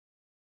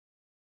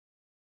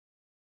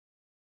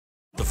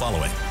The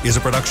following is a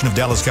production of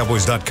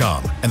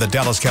DallasCowboys.com and the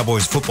Dallas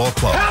Cowboys Football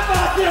Club. How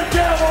about them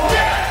Cowboys?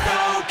 Yeah,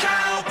 go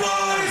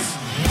Cowboys!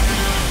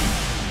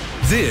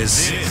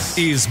 This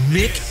is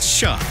Mick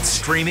Shots,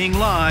 Streaming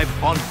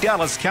live on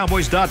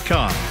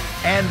DallasCowboys.com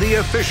and the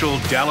official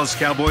Dallas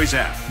Cowboys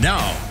app.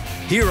 Now,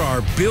 here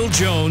are Bill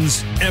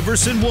Jones,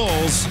 Everson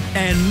Walls,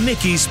 and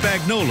Mickey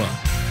Spagnola.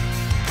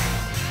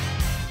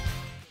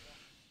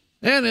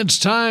 And it's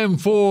time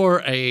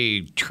for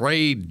a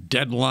trade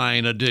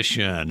deadline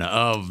edition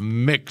of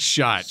Mick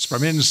Shots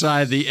from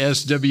inside the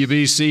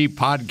SWBC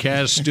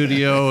podcast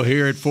studio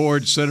here at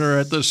Ford Center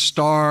at the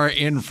Star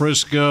in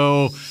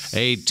Frisco.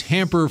 A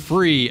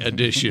tamper-free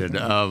edition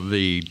of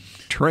the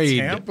trade.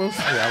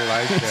 Tamper-free, I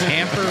like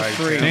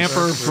that.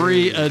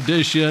 Tamper-free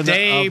edition of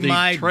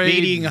the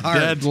trade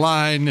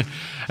deadline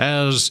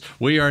as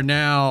we are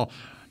now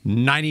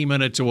 90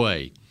 minutes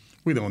away.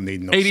 We don't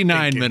need no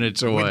 89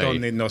 minutes away. We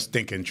don't need no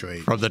stinking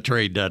trade. From the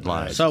trade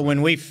deadline. So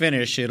when we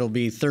finish, it'll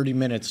be 30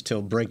 minutes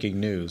till breaking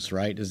news,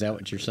 right? Is that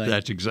what you're saying?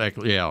 That's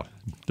exactly, yeah.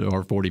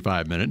 Or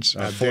 45 minutes.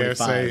 I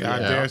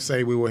dare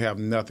say we will have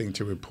nothing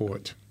to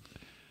report.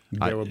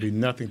 There will be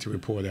nothing to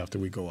report after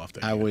we go off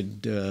the air.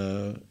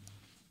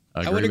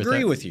 I would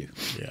agree with you.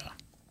 Yeah.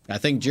 I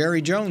think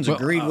Jerry Jones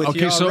agreed with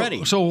you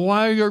already. So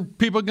why are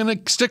people going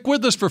to stick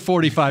with us for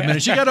 45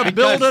 minutes? You got to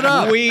build it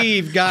up.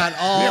 We've got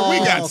all we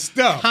got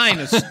stuff.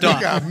 Kind of stuff.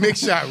 We got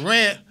Mick Shot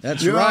rant.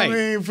 That's you know right. What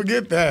I mean?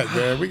 Forget that,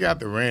 man. We got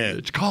the rant.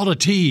 It's called a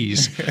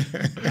tease.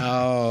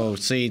 Oh,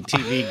 see,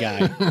 TV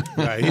guy.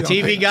 Right.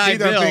 TV guy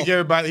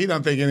Bill. He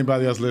don't think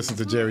anybody else listens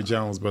to Jerry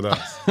Jones but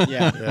us.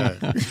 Yeah.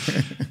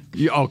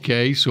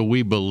 Okay, so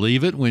we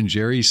believe it when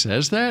Jerry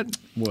says that?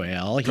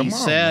 Well, he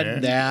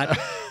said that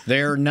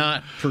they're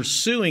not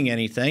pursuing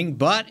anything,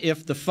 but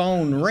if the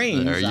phone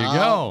rings,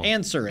 I'll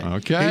answer it.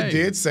 Okay. He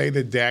did say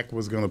that Dak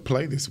was going to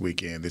play this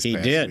weekend, this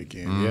past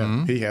weekend. Mm-hmm.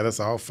 Yeah, he had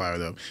us all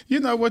fired up. You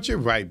know what? You're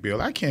right,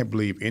 Bill. I can't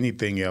believe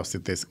anything else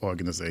that this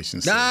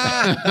organization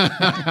says.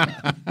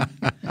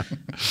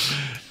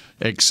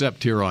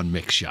 Except here on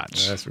Mick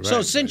Shots. That's right.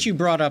 So since you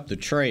brought up the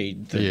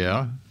trade thing,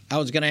 yeah. I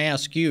was going to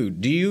ask you,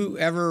 do you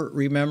ever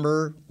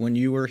remember when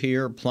you were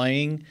here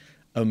playing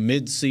a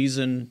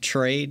mid-season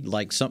trade,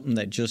 like something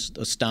that just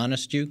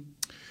astonished you?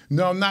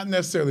 No, not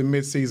necessarily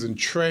mid-season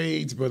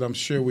trades, but I'm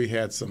sure we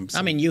had some.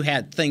 I mean, you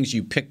had things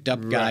you picked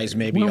up, guys,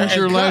 maybe. When was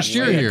your last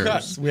year here?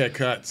 We had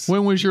cuts.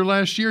 When was your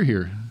last year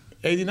here?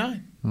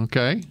 89.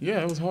 Okay.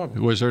 Yeah, it was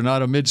horrible. Was there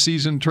not a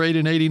mid-season trade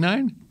in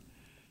 89?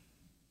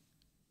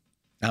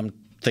 I'm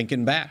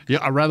thinking back. Yeah,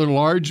 a rather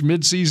large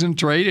mid-season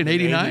trade in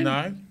 89?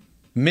 89?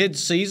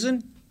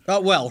 Mid-season? Oh,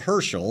 well,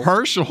 Herschel.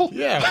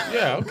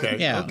 Yeah, okay.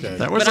 Yeah. Okay.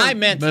 That was But I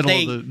meant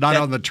not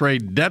on the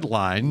trade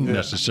deadline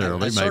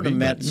necessarily. I sort of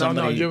meant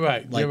somebody. No, you're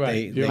right. Like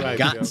you're right. They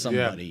got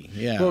somebody.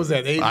 Yeah. What was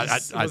that? 80,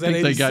 I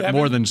think they got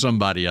more than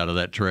somebody out of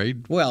that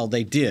trade. Well,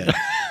 they did.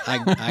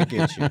 I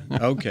get you.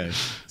 Okay.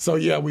 So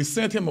yeah, we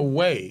sent him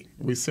away.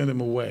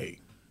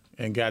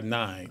 And got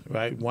 9.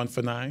 Right, 1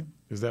 for 9.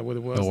 Is that what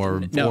it was?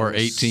 Or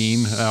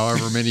 18,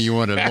 however many you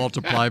want to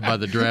multiply by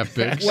the draft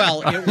picks.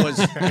 Well, it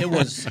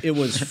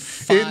was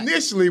five,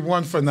 initially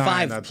 1 for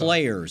 9. 5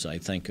 players, I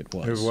think it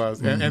was. It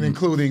was, and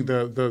including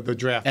the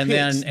draft and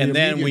picks.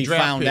 Then we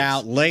found picks.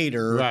 out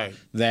later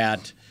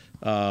that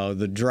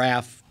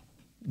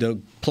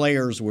the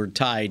players were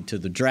tied to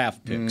the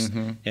draft picks,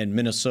 and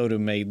Minnesota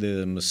made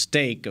the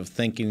mistake of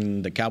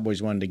thinking the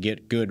Cowboys wanted to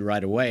get good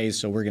right away,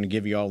 so we're going to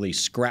give you all these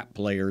scrap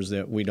players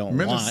that we don't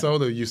want.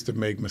 Minnesota used to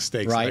make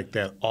mistakes like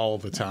that all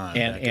the time.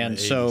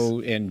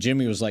 And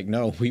Jimmy was like,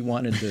 no, we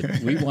wanted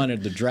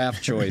the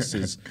draft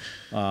choices,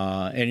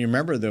 and you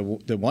remember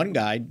the one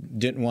guy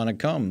didn't want to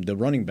come, the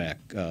running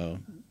back,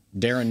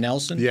 Darren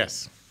Nelson.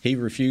 Yes. He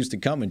refused to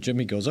come, and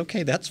Jimmy goes,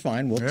 okay, that's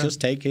fine. We'll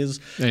just take his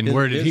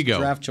where did he go?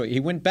 Draft choice.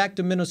 He went back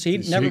to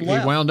Minnesota. He never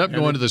left. He wound up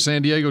going to the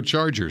San Diego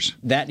Chargers.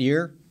 That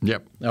year?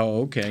 Yep.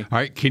 Oh, okay. All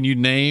right, can you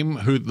name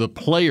who the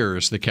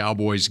players the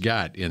Cowboys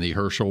got in the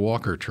Herschel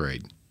Walker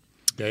trade?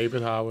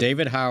 David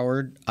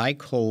Howard,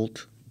 Ike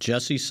Holt,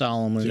 Jesse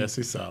Solomon,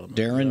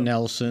 Darren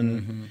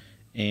Nelson,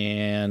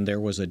 and there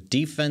was a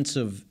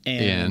defensive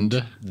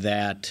end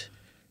that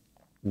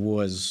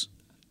was,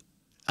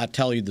 I'll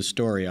tell you the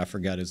story, I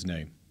forgot his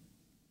name.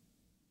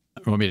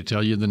 Want me to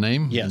tell you the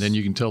name? Yes. And then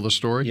you can tell the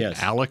story?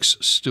 Yes. Alex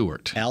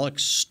Stewart.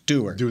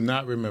 Do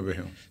not remember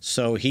him.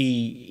 So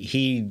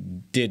he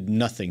did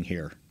nothing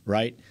here,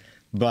 right?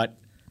 But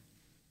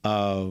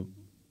Ed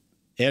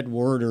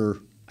Werder,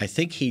 I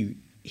think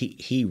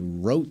he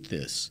wrote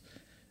this,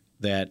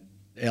 that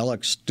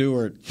Alex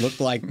Stewart looked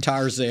like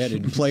Tarzan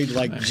and played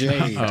like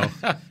Jane.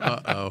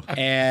 Uh-oh.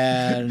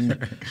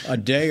 And a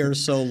day or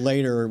so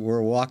later,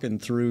 we're walking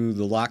through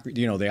the locker,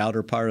 the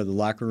outer part of the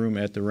locker room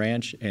at the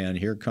ranch, and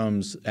here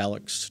comes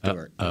Alex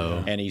Stewart.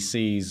 And he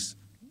sees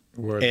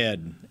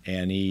Ed,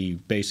 and he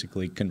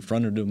basically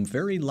confronted him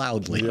very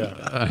loudly.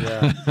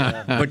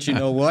 Yeah. But you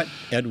know what?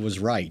 Ed was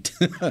right.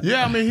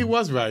 Yeah, I mean, he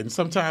was right. And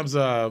sometimes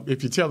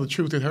if you tell the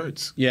truth, it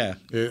hurts. Yeah.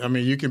 I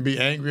mean, you can be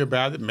angry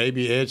about it.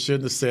 Maybe Ed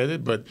shouldn't have said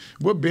it, but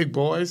we're big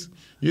boys.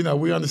 You know,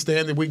 we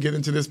understand that we get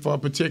into this for a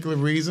particular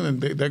reason,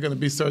 and there are going to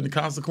be certain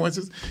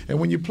consequences. And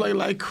when you play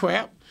like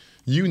crap,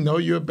 you know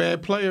you're a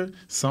bad player.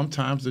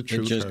 Sometimes the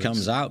truth just hurts.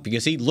 comes out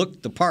because he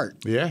looked the part,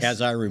 yes,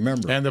 as I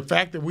remember. And the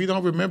fact that we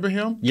don't remember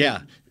him,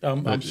 yeah,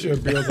 I'm sure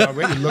Bill's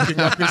already looking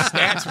up his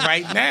stats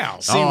right now.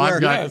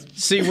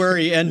 See where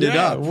he ended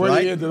up. Where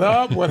right? he ended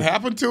up, what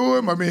happened to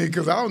him. I mean,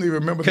 because I don't even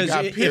remember the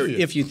guy, period.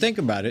 If you think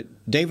about it,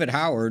 David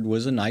Howard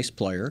was a nice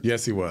player.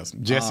 Yes, he was.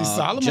 Jesse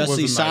Solomon was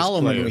a nice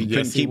player. He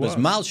couldn't keep his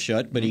mouth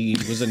shut, but he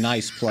was a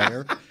nice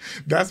player.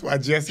 That's why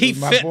Jesse was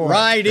my boy. He fit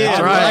right in.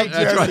 That's right.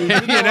 That's right. He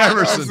and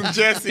Everson.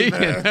 Jesse,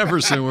 man. He and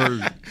Everson were...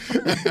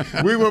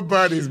 We were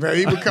buddies, man.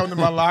 He would come to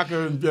my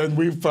locker and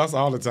we fuss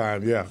all the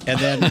time, yeah. And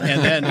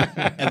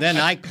then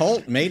Ike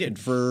Holt made it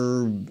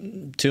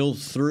till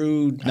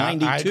through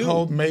 92. Ike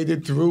Holt made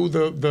it through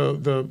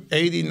the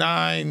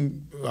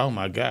 89, oh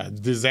my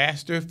God,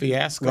 disaster,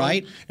 fiasco.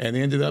 Right. And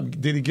ended up,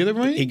 did he get a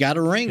ring? He got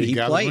a ring. He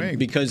played a ring.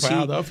 Because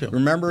proud of him.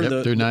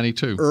 Remember through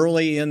 92.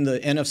 Early in the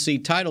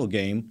NFC title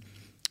game,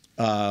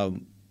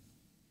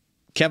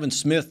 Kevin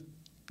Smith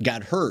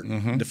got hurt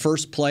the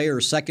first play or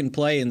second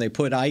play, and they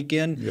put Ike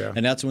in,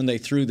 and that's when they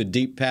threw the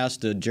deep pass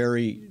to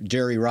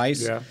Jerry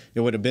Rice. Yeah. It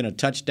would have been a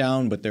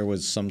touchdown, but there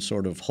was some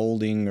sort of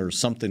holding or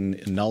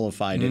something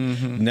nullified it.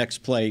 Next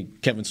play,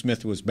 Kevin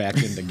Smith was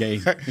back in the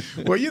game.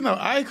 Well, you know,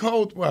 Ike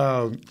Holt,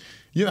 I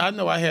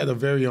know I had a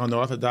very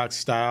unorthodox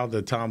style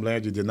that Tom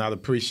Landry did not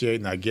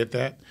appreciate, and I get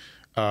that.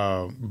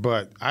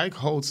 But Ike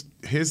Holt's,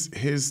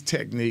 his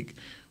technique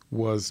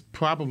was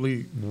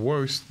probably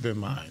worse than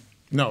mine.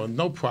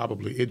 No,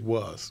 probably. It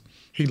was.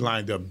 He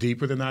lined up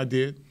deeper than I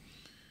did.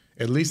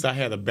 At least I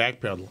had a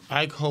back pedal.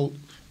 Ike Holt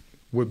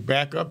would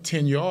back up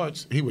 10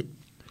 yards. He would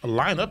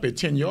line up at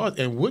 10 yards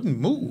and wouldn't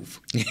move.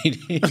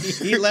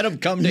 He let him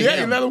come to him.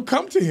 Yeah, he let him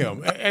come to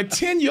him at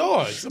 10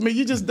 yards. I mean,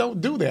 you just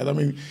don't do that. I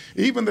mean,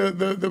 even the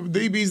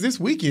DBs this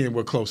weekend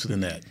were closer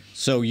than that.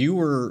 So you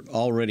were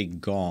already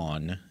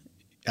gone.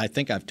 I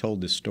think I've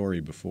told this story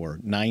before,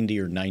 90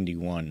 or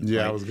 91.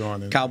 Yeah, right? I was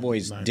gone.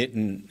 Cowboys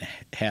didn't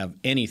have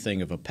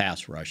anything of a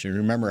pass rush. And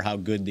remember how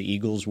good the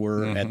Eagles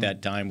were at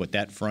that time with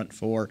that front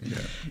four? Yeah.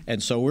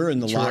 And so we're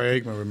in the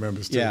Troy Aikman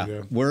remembers too.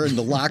 Yeah, we're in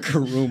the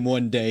locker room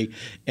one day,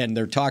 and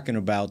they're talking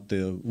about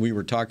we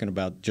were talking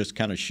about just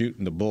kind of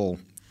shooting the bull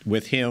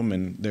with him,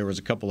 and there was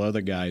a couple other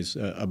guys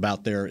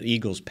about their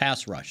Eagles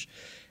pass rush.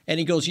 And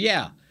he goes,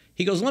 yeah.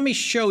 He goes, let me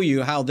show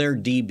you how their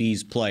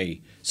DBs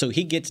play. So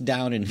he gets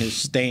down in his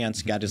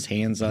stance, got his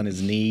hands on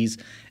his knees,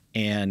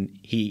 and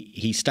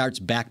he starts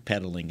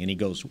backpedaling. And he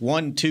goes,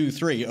 1, 2,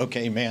 3.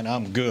 Okay, man,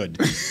 I'm good.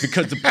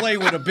 Because the play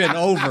would have been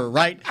over,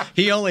 right?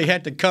 He only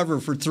had to cover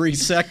for 3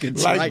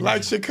 seconds.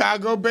 Like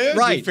Chicago Bears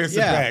defensive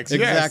backs.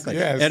 Exactly.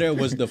 Yes. And it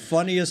was the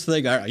funniest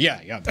thing. I'm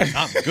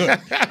good.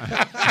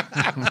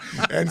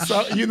 And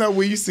so,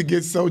 we used to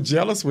get so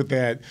jealous with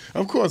that.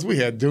 Of course, we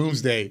had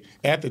doomsday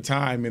at the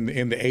time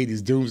in the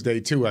 80s, doomsday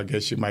too, I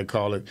guess you might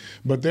call it.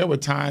 But there were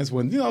times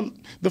when,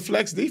 the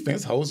flex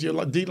defense holds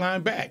your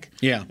D-line back.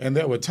 Yeah. And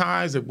there were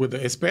times,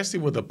 especially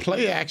with the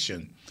play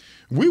action,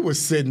 we were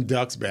sitting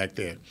ducks back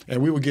there.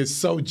 And we would get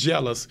so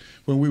jealous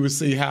when we would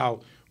see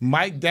how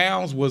Mike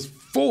Downs was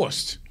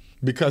forced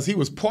because he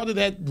was part of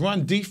that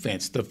run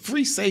defense. The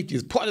free safety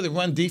is part of the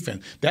run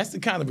defense. That's the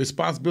kind of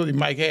responsibility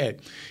Mike had.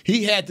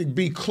 He had to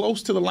be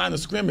close to the line of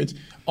scrimmage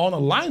on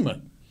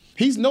alignment.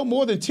 He's no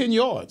more than 10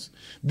 yards.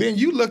 Then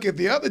you look at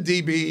the other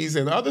DBs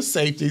and other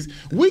safeties,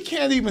 we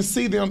can't even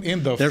see them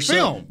in the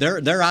film.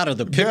 They're out of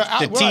the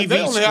TV They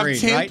only screen,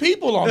 have 10 right?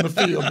 people on the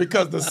field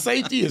because the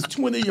safety is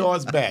 20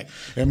 yards back.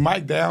 And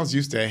Mike Downs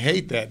used to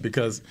hate that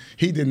because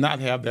he did not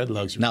have that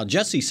luxury. Now,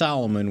 Jesse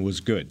Solomon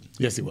was good.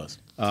 Yes, he was.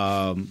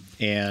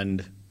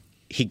 And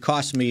he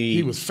cost me...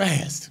 He was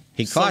fast.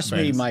 He cost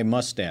me my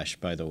mustache,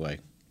 by the way.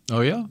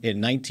 Oh, yeah?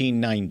 In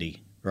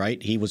 1990,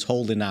 right? He was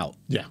holding out.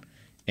 Yeah.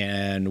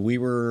 And we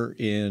were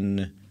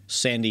in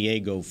San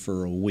Diego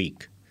for a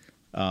week.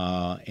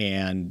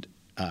 And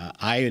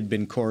I had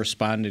been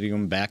corresponding with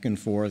him back and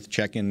forth,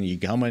 checking, you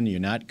coming, you're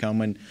not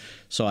coming.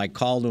 So I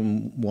called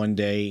him one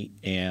day,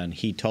 and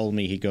he told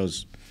me, he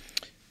goes,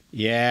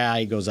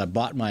 I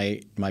bought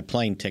my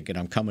plane ticket.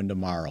 I'm coming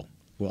tomorrow.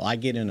 Well, I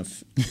get in an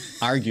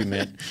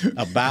argument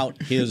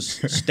about his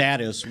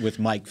status with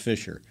Mike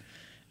Fisher.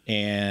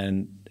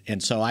 And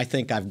so I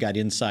think I've got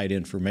inside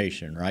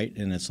information, right?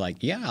 And it's like,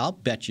 yeah, I'll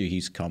bet you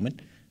he's coming.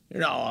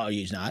 No,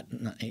 he's not.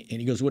 And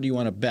he goes, what do you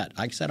want to bet?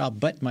 I said, I'll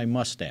bet my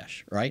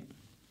mustache, right?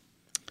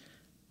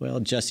 Well,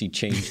 Jesse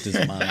changed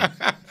his mind.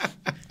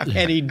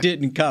 And he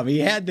didn't come. He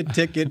had the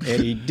ticket,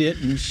 and he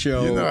didn't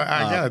show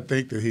I got to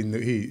think that he knew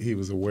he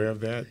was aware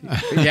of that.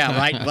 Yeah,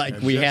 right.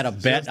 Like we had a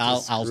bet,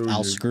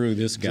 I'll screw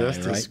this guy,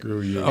 just right? To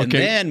screw you. And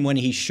then when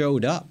he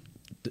showed up,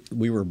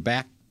 we were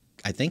back.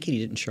 I think he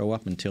didn't show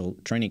up until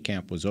training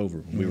camp was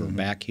over. We were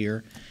back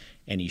here,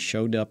 And he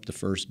showed up the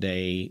first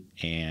day,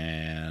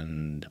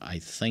 and I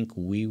think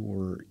we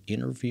were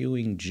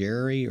interviewing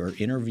Jerry or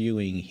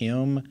interviewing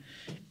him,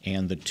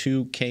 and the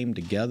two came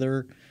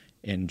together,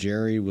 and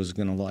Jerry was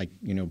going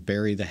to,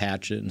 bury the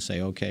hatchet and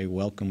say, okay,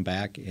 welcome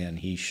back. And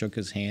he shook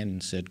his hand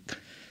and said,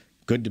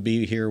 good to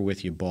be here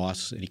with you,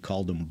 boss. And he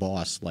called him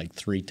boss like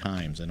 3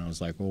 times. And I was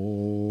like,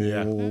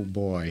 oh,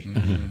 boy.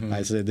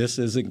 I said, this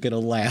isn't going to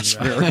last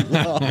very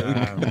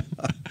long.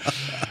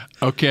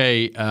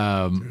 Okay,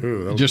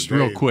 just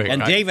real quick.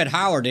 And David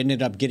Howard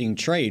ended up getting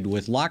traded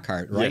with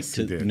Lockhart, right, yes,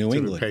 to New to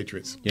England. The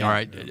Patriots. Yeah. All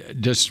right,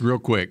 just real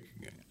quick.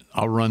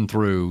 I'll run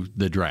through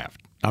the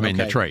draft.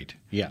 The trade.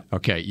 Yeah.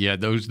 Okay, yeah,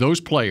 those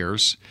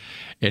players,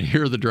 and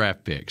here are the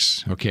draft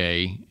picks,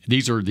 okay?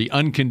 These are the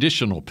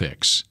unconditional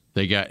picks.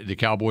 The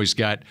Cowboys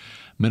got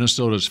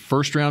Minnesota's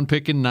first-round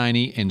pick in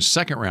 90 and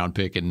second-round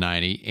pick in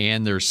 90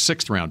 and their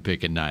sixth-round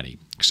pick in 90.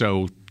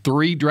 So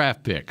 3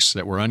 draft picks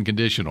that were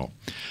unconditional.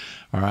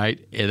 All right.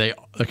 And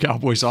the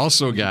Cowboys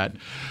also got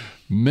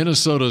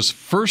Minnesota's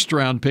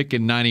first-round pick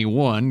in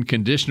 91,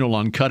 conditional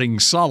on cutting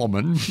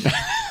Solomon.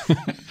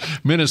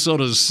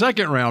 Minnesota's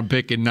second-round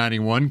pick in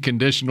 91,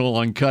 conditional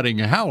on cutting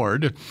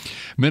Howard.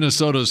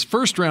 Minnesota's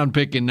first-round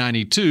pick in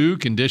 92,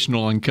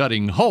 conditional on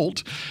cutting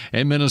Holt.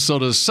 And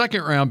Minnesota's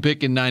second-round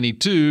pick in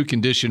 92,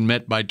 condition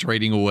met by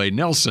trading away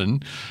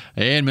Nelson.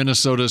 And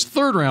Minnesota's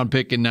third-round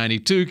pick in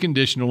 92,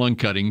 conditional on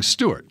cutting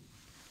Stewart.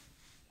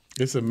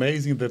 It's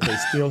amazing that they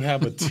still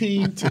have a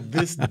team to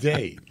this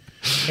day.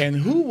 And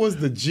who was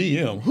the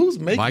GM? Who's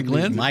making Mike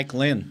Lynn? Mike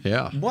Lynn.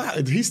 Yeah. Wow,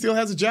 he still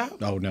has a job?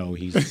 Oh, no.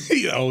 He's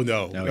oh,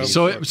 no.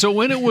 So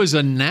when it was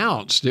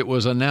announced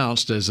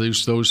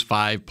as those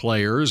 5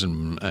 players,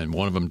 and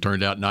one of them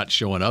turned out not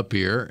showing up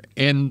here,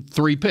 and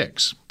 3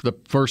 picks, the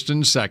first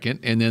and second,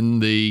 and then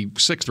the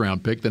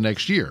 6th-round pick the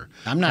next year.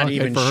 I'm not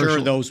even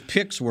sure those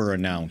picks were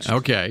announced.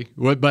 Okay,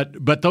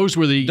 but those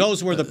were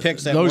the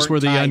picks that those were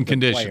the tied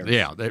unconditional. The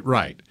Yeah,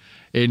 right.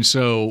 And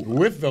so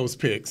with those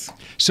picks,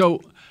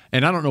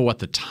 and I don't know what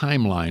the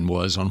timeline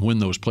was on when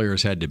those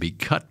players had to be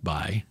cut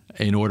by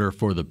in order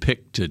for the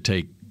pick to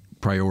take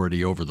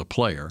priority over the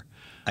player.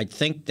 I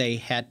think they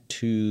had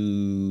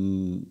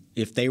to,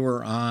 if they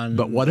were on.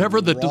 But whatever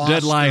the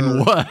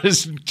deadline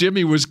was,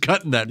 Jimmy was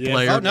cutting that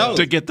player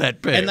to get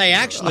that pick. And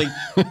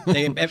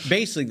they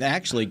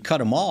basically cut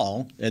them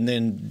all and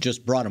then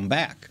just brought them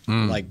back,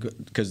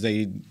 because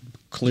they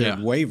cleared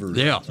waivers.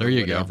 Yeah, there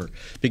you go.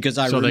 Because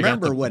I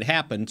remember what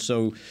happened.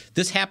 So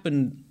this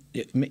happened.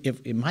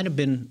 It might have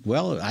been,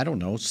 I don't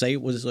know, say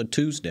it was a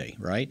Tuesday,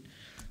 right?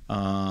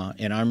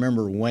 And I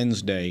remember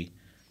Wednesday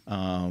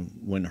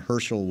when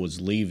Herschel was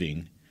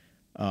leaving,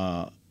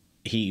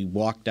 he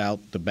walked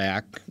out the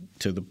back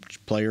to the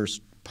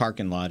players'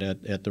 parking lot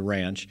at the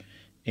ranch,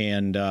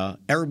 and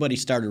everybody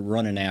started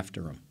running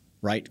after him,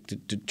 right,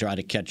 to try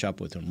to catch up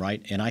with him,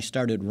 right? And I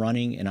started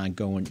running, and I'm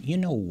going, you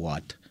know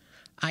what?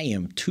 I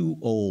am too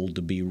old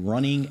to be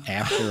running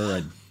after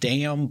a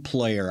damn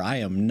player.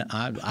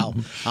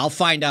 I'll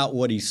find out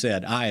what he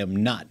said. I am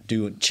not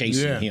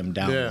chasing him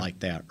down like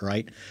that,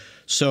 right?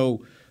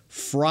 So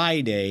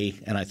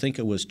Friday, and I think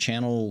it was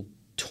Channel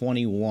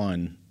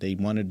 21, they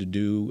wanted to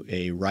do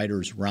a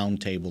writers'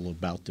 roundtable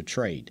about the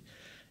trade.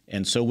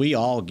 And so we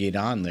all get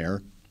on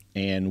there,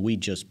 and we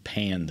just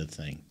pan the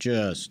thing,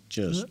 just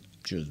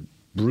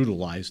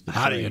brutalized the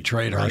trade. How do you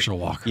trade Herschel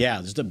Walker?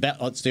 Yeah, it's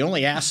the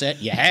only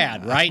asset you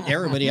had, right?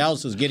 Everybody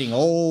else is getting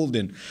old,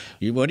 and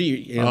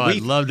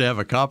I'd love to have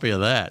a copy of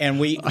that. And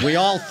we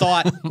all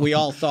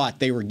thought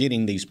they were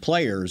getting these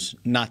players,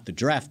 not the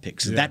draft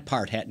picks. Yeah. That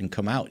part hadn't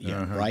come out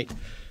yet, right?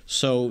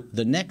 So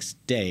the next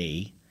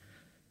day,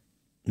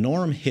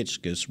 Norm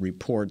Hitchcock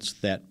reports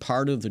that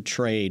part of the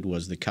trade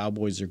was the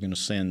Cowboys are going to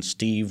send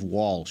Steve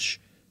Walsh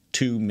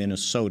to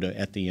Minnesota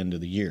at the end of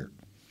the year.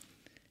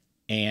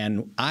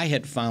 And I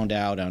had found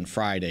out on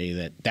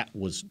Friday that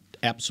was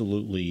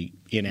absolutely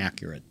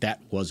inaccurate.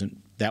 That wasn't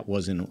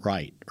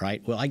right?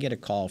 Well, I get a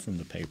call from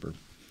the paper,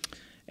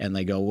 and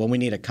they go, well, we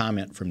need a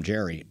comment from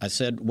Jerry. I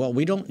said, well,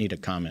 we don't need a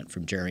comment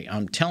from Jerry.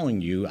 I'm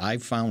telling you, I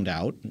found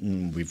out,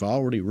 and we've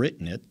already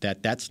written it,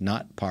 that's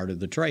not part of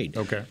the trade.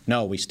 Okay.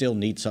 No, we still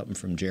need something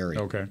from Jerry.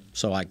 Okay.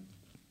 So I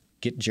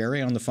get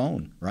Jerry on the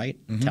phone, right?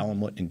 Mm-hmm. Tell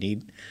him what you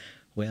need.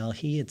 Well,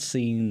 he had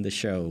seen the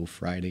show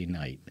Friday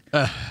night.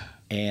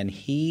 And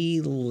he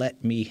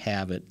let me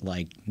have it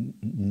like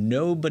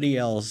nobody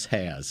else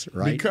has,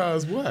 right?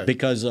 Because what?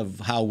 Because of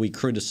how we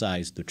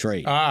criticized the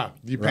trade.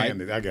 You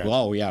panned it. I got it.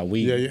 Oh, yeah.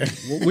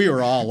 We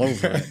were all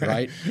over it,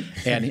 right?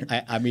 And,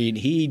 I mean,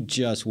 he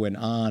just went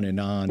on and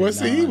on Well,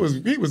 see,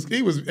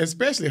 he was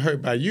especially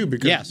hurt by you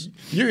because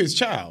you're his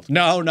child.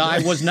 No, I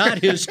was not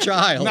his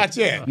child. Not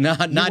yet.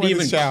 Not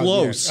even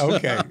close. Yet.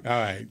 Okay, all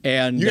right.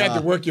 And you had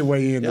to work your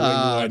way in the way you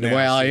are now.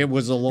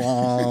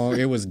 Well,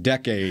 it was a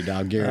decade,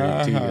 I'll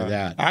guarantee you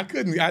that.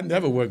 I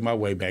never worked my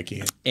way back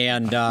in.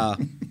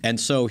 And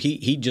so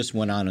he just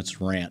went on its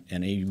rant,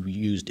 and he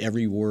used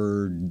every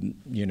word,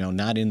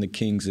 not in the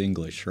King's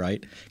English,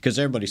 right? Because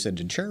everybody said,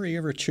 did Jerry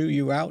ever chew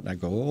you out? And I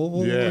go,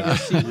 oh,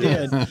 yes, he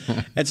did.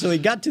 And so he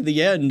got to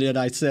the end, and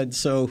I said,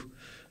 so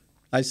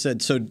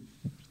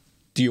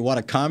Do you want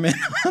to comment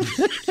on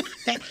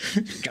that?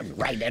 You can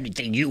write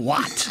anything you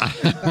want.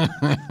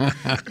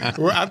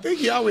 Well, I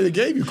he already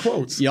gave you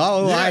quotes. You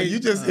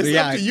just it's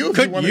up to you if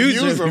you want to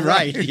use them.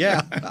 Right?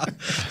 Yeah.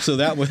 So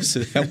that was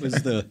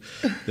the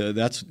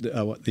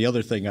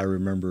other thing I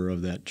remember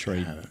of that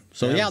trade.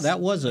 So that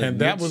was a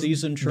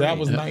mid-season trade. That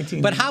was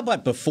 19. But how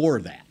about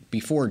before that?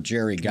 Before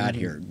Jerry got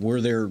here,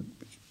 were there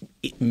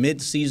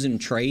mid-season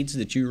trades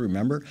that you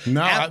remember?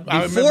 No,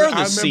 I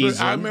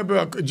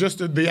remember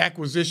just the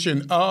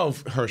acquisition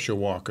of Herschel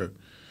Walker.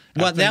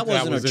 Well, that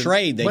wasn't a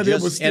trade. They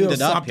just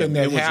ended up. Something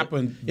that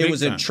happened. It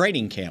was in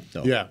training camp,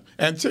 though. Yeah,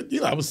 and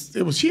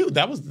it was huge.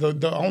 That was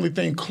the only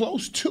thing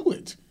close to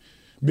it,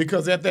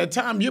 because at that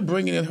time you're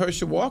bringing in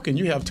Herschel Walker and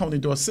you have Tony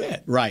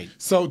Dorsett. Right.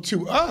 So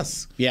to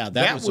us,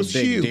 that was a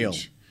big huge. Deal.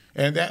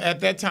 And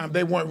at that time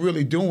they weren't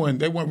really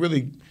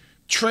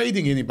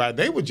trading anybody.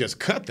 They would just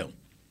cut them.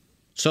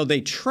 So they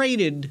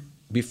traded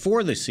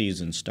before the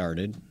season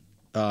started.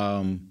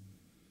 So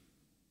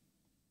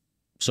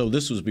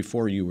this was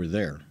before you were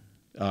there.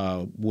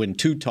 When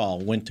Too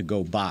Tall went to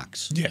go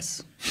box.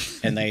 Yes.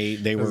 And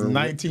they were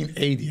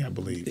 1980, I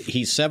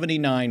believe.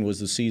 79 was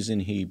the season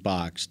he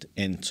boxed,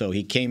 and so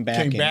he came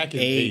back in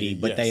 80,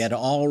 but they had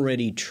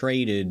already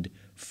traded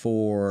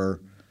for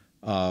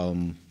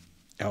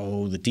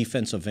the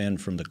defensive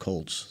end from the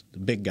Colts, the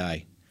big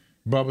guy.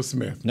 Bubba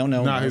Smith. No,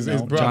 his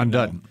brother. John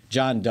Dutton.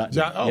 John Dutton.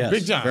 Yes,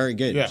 Big John. Very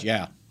good.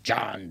 Yeah.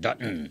 John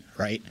Dutton,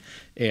 right?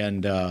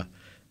 And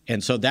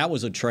so that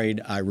was a trade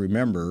I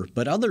remember.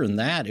 But other than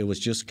that, it was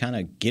just kind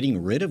of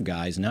getting rid of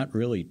guys, not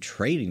really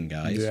trading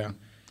guys. Yeah,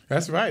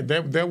 that's right.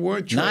 There were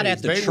trades. Not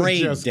at the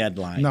trade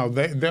deadline. No,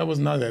 there was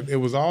none of that. It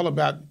was all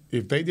about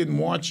if they didn't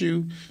want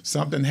you,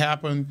 something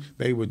happened,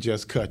 they would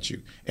just cut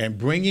you. And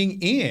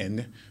bringing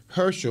in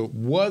Herschel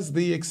was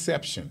the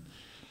exception,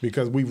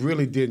 because we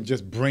really didn't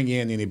just bring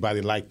in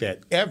anybody like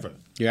that ever.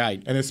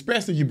 Right. And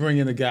especially you bring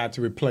in a guy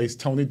to replace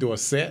Tony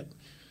Dorsett,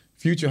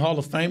 future Hall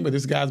of Famer.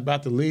 This guy's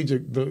about to lead I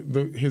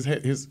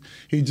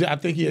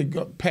think he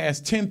had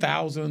passed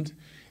 10,000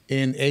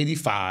 in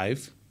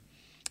 85.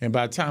 And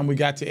by the time we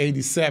got to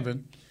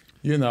 87,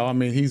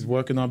 he's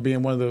working on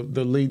being one of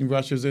the leading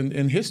rushers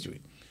in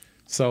history.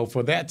 So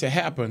for that to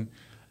happen,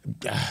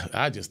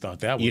 I just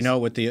thought that was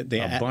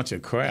a bunch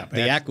of crap.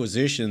 The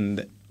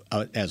acquisition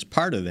as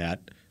part of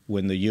that,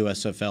 when the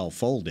USFL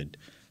folded,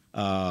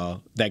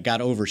 that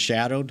got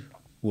overshadowed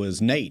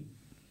was Nate.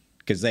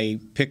 Because they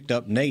picked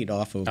up Nate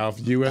off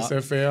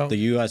USFL.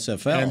 The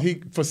USFL. And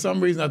he, for some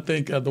reason, I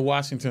think the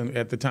Washington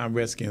at the time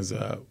Redskins.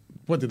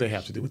 What did they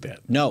have to do with that?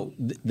 No,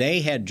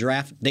 they had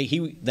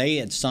They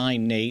had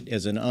signed Nate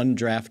as an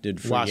undrafted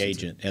free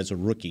agent as a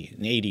rookie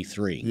in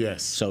 '83.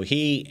 Yes. So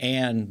he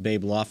and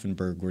Babe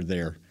Laufenberg were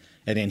there,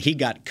 and then he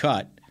got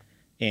cut,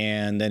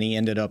 and then he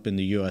ended up in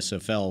the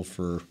USFL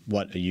for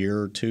a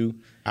year or two.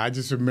 I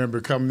just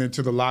remember coming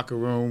into the locker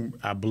room.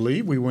 I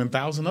believe we were in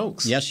Thousand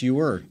Oaks. Yes, you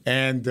were.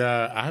 And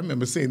I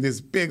remember seeing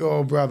this big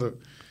old brother.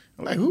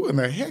 I'm like, who in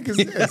the heck is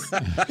this?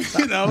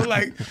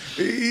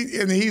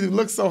 He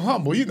looks so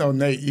humble.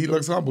 Nate, he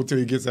looks humble till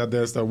he gets out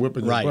there and starts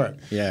whipping your butt.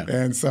 Yeah.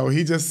 And so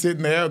he just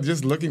sitting there,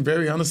 just looking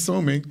very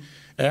unassuming.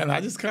 And I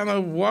just kind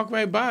of walked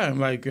right by him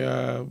like,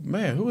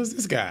 man, who is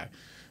this guy?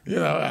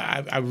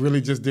 I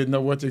really just didn't know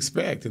what to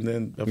expect. And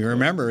then you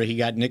remember he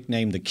got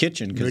nicknamed the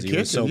Kitchen because he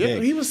was so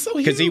big. He was so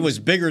huge. Because he was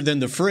bigger than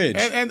the fridge.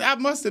 And I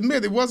must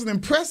admit, it wasn't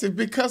impressive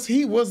because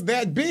he was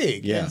that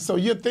big. Yeah. And so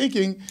you're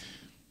thinking,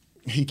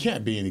 he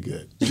can't be any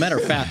good. As a matter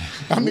of fact,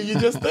 you're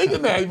just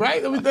thinking that,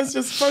 right? That's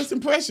just first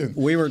impression.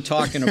 We were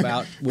talking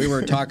about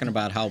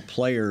how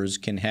players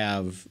can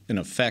have an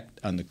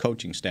effect on the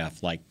coaching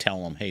staff, like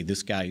tell them, hey,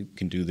 this guy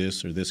can do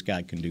this or this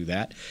guy can do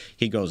that.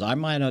 He goes, I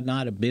might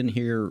not have been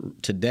here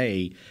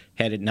today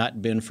had it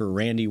not been for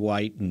Randy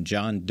White and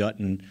John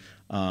Dutton.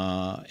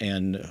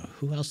 And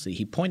who else?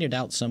 He pointed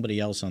out somebody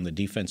else on the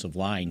defensive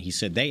line. He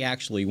said they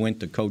actually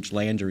went to Coach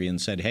Landry and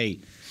said,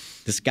 hey,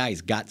 this guy's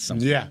got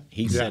something. Yeah.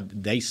 He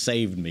said, they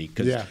saved me.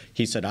 Because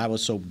he said, I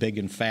was so big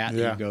and fat.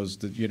 Yeah. He goes,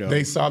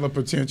 They saw the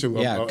potential.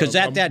 Yeah, because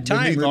at that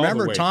time,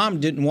 remember, Tom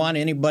didn't want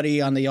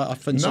anybody on the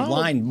offensive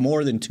line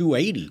more than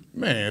 280.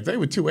 Man, if they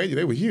were 280,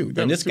 they were huge.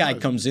 And this guy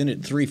comes in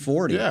at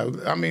 340. Yeah,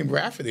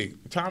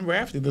 Tom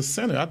Rafferty, the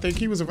center, I think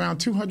he was around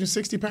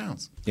 260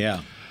 pounds. Yeah.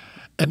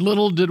 And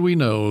little did we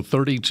know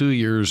 32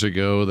 years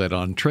ago that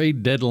on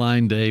trade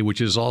deadline day,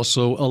 which is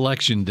also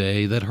election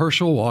day, that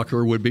Herschel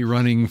Walker would be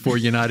running for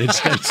United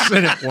States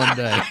Senate one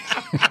day.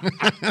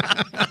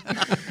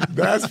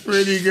 That's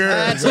pretty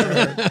good.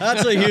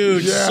 That's a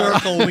huge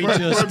circle we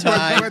just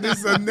tied. But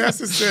it's a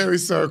necessary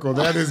circle.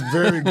 That is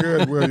very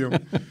good, William.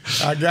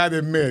 I got to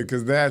admit,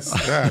 because that's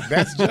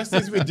just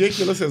as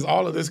ridiculous as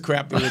all of this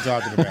crap that we're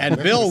talking about.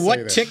 And Bill,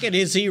 what ticket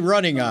is he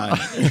running on?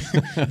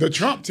 The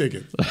Trump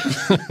ticket.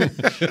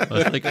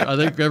 I think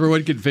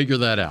everyone can figure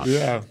that out.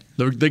 Yeah.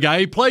 The guy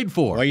he played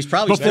for. Well, he's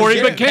probably before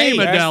he became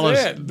a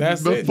Dallas.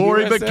 Before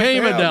he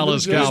became a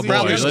Dallas Cowboy.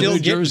 Probably still New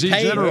Jersey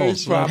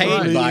Generals.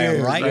 Paid by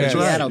him, right? That's He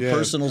had a right.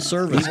 personal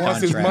service He wants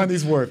contract. his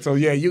money's worth. So,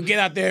 you get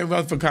out there and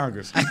run for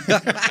Congress.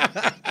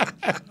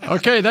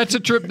 Okay, that's a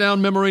trip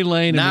down memory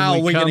lane. Now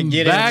and we're going to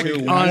get back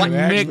into on what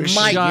Mick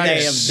Mike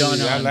may Shots. have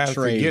done on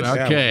trade.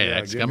 Okay,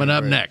 that's coming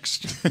up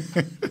next.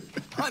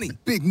 Honey,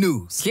 big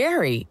news.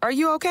 Gary, are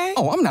you okay?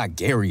 Oh, I'm not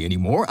Gary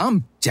anymore.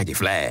 I'm Jackie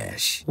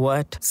Flash.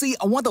 What? See,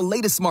 I want the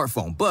latest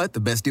smartphone, but the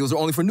best deals are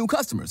only for new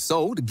customers.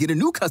 So, to get a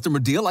new customer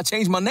deal, I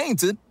changed my name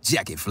to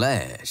Jackie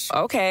Flash.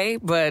 Okay,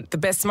 but the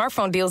best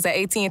smartphone deals at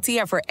AT&T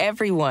are for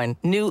everyone,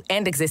 new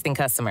and existing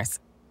customers.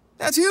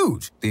 That's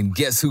huge. Then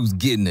guess who's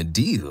getting a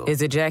deal?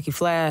 Is it Jackie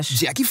Flash?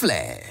 Jackie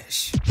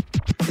Flash.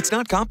 It's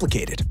not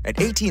complicated.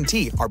 At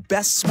AT&T, our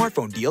best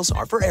smartphone deals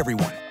are for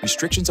everyone.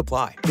 Restrictions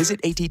apply. Visit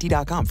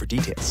att.com for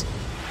details.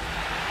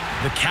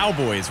 The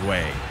Cowboys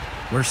way,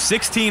 where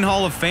 16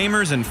 Hall of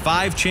Famers and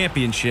 5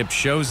 championships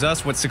shows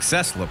us what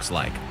success looks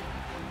like.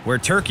 Where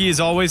turkey is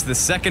always the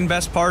second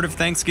best part of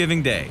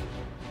Thanksgiving Day.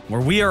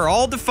 Where we are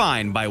all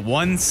defined by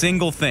one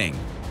single thing,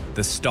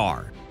 the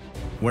star.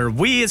 Where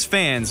we as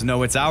fans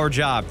know it's our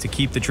job to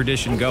keep the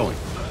tradition going.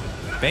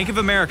 Bank of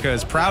America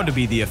is proud to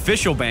be the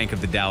official bank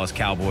of the Dallas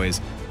Cowboys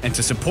and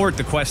to support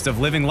the quest of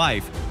living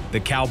life the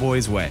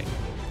Cowboys way.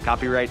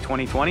 Copyright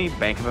 2020,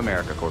 Bank of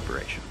America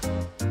Corporation.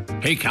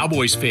 Hey,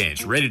 Cowboys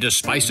fans, ready to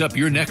spice up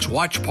your next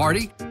watch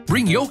party?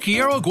 Bring Yo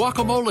Quiero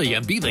guacamole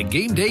and be the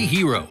game day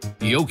hero.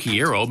 Yo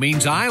Quiero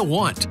means I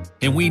want,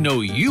 and we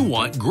know you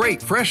want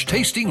great,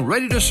 fresh-tasting,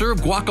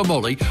 ready-to-serve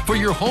guacamole for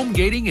your home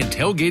gating and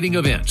tailgating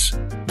events.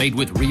 Made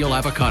with real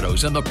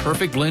avocados and the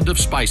perfect blend of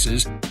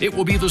spices, it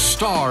will be the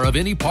star of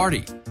any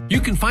party.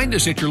 You can find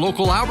us at your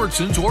local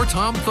Albertsons or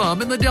Tom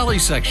Thumb in the deli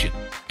section.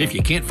 If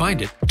you can't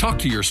find it, talk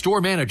to your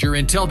store manager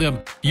and tell them,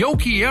 Yo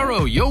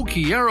Quiero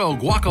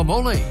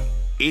guacamole.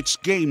 It's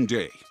game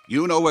day.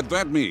 You know what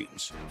that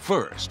means.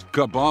 First,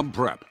 kebab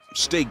prep.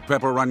 Steak,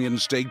 pepper, onion,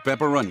 steak,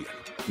 pepper, onion.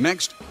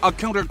 Next, a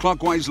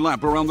counterclockwise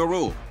lap around the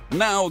room.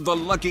 Now the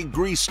lucky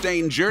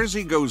grease-stained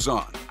jersey goes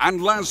on.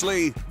 And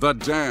lastly, the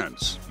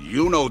dance.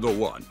 You know the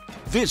one.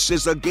 This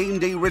is a game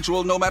day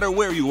ritual no matter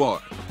where you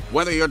are.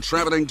 Whether you're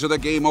traveling to the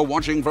game or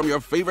watching from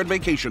your favorite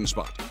vacation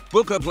spot,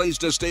 book a place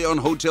to stay on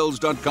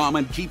Hotels.com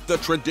and keep the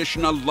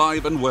tradition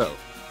alive and well.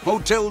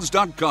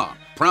 Hotels.com,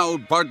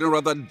 proud partner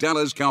of the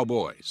Dallas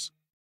Cowboys.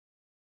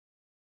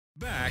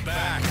 Back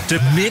to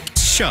Mick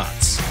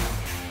Shots.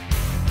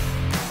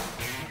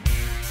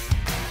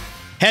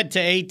 Head to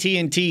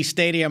AT&T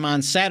Stadium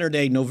on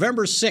Saturday,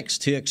 November 6th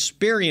to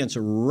experience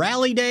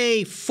Rally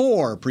Day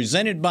 4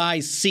 presented by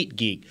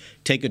SeatGeek.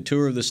 Take a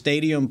tour of the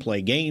stadium,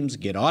 play games,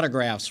 get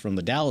autographs from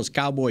the Dallas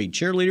Cowboy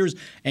cheerleaders,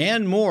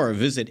 and more.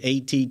 Visit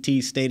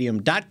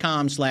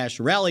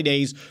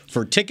attstadium.com/rallydays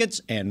for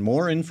tickets and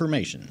more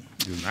information.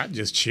 Not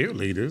just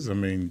cheerleaders. I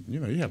mean,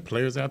 you have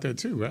players out there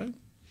too, right?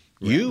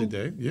 You?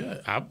 Yeah,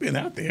 I've been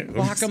out there.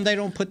 Well, how come they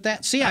don't put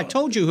that? See, I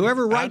told you,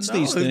 whoever writes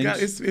these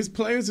things. It's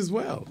players as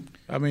well.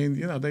 I mean,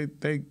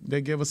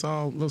 they give us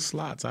all little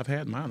slots. I've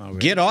had mine already.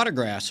 Get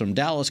autographs from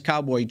Dallas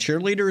Cowboy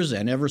cheerleaders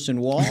and Everson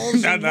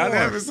Walls. not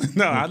Everson.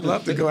 No, I'd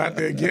love to go out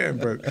there again,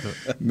 but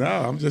no,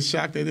 I'm just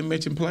shocked they didn't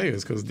mention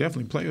players because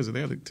definitely players are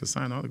there to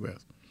sign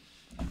autographs.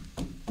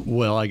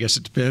 Well, I guess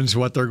it depends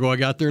what they're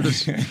going out there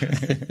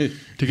to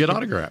get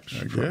autographs.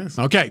 I guess.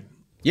 Okay.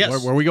 Yes.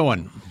 Where are we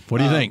going? What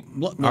do you think?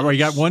 All right, we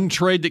got one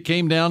trade that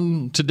came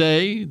down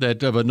today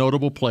that of a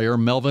notable player,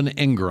 Melvin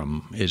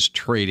Ingram, is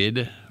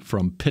traded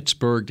from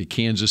Pittsburgh to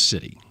Kansas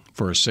City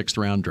for a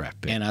 6th-round draft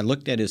pick. And I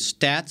looked at his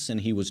stats,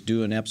 and he was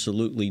doing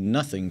absolutely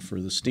nothing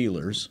for the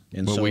Steelers.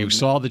 And but we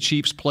saw the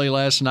Chiefs play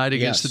last night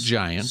against the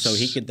Giants. So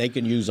they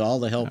can use all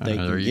the help they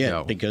can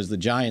get because the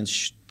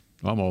Giants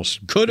almost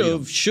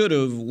should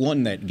have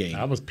won that game.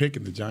 I was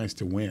picking the Giants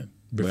to win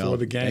before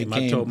the game.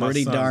 I told my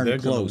son they're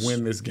going to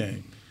win this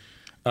game.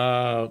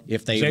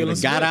 If they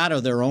got out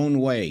of their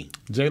own way.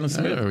 Jaylon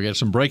Smith. We got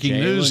some breaking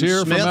news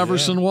here from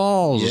Everson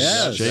Walls.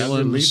 Yes, Jaylon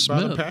released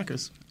Smith. by the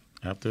Packers.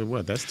 After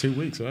what? That's 2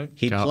 weeks, right?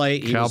 He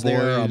was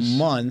there a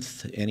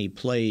month, and he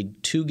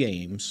played 2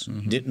 games.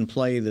 Mm-hmm. Didn't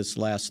play this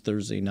last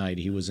Thursday night.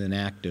 He was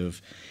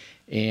inactive.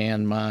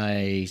 And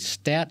my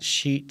stat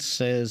sheet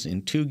says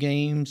in 2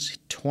 games,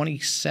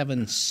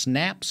 27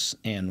 snaps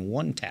and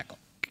 1 tackle.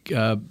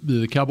 Do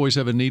the Cowboys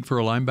have a need for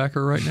a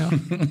linebacker right now?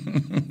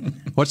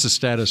 What's the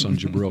status on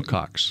Jabril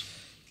Cox?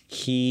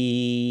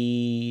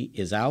 He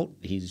is out.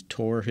 He's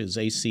tore his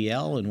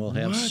ACL and will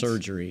have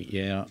surgery.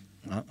 Yeah.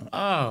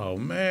 Oh,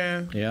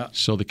 man. Yeah.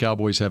 So the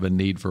Cowboys have a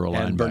need for a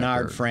linebacker. And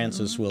Bernard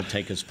Francis will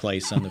take his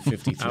place on the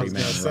 53-man I was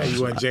going to say,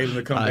 you want Jaylon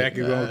to come back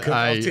and go on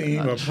kickoff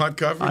team or punt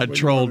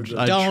coverage?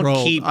 I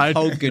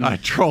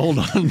trolled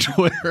on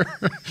Twitter.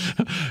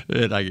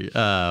 And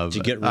did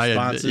you get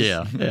responses?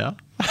 Yeah.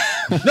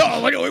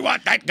 No, what do we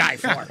want that guy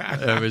for?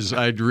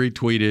 I'd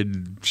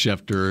retweeted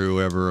Schefter or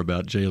whoever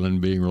about Jaylon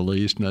being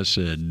released, and I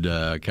said,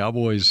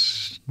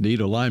 Cowboys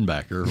need a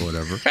linebacker or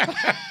whatever.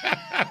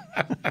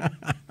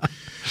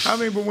 I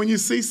mean, but when you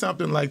see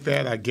something like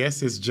that, I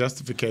guess it's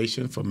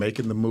justification for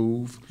making the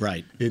move.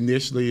 Right.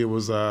 Initially, it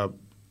was,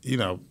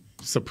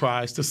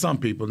 surprise to some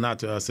people, not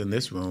to us in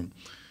this room.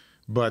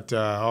 but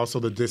also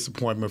the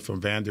disappointment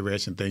from Van Der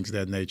Esch and things of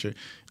that nature.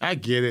 I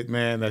get it,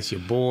 man. That's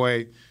your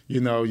boy.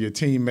 Your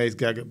teammates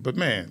got it. But,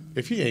 man,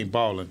 if he ain't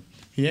balling,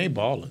 he ain't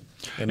balling.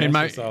 And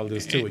that's just all it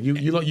is to it.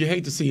 You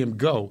hate to see him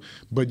go,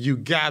 but you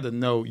got to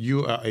know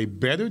you are a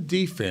better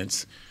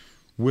defense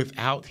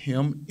without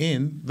him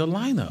in the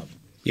lineup.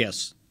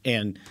 Yes,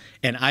 and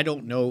I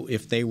don't know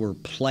if they were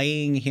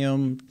playing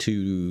him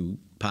to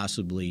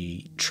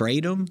possibly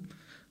trade him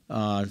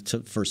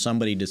for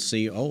somebody to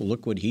see, oh,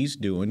 look what he's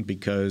doing,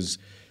 because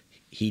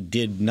he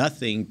did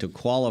nothing to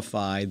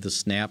qualify the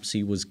snaps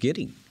he was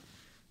getting.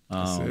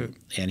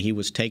 And he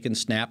was taking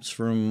snaps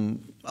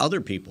from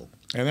other people.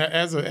 And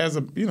as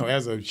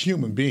a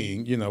human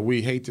being,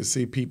 we hate to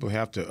see people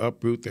have to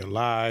uproot their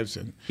lives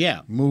and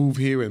move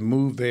here and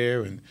move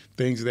there and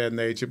things of that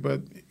nature.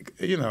 But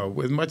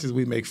as much as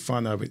we make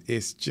fun of it,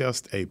 it's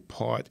just a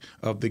part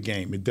of the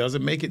game. It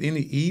doesn't make it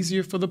any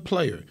easier for the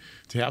player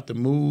to have to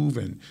move.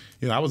 And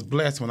I was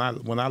blessed when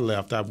I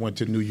left. I went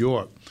to New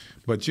York,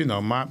 but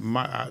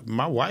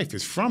my wife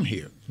is from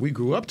here. We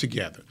grew up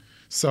together,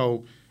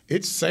 so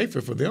it's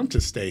safer for them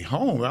to stay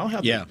home. I don't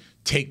have to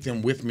take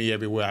them with me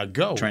everywhere I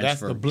go.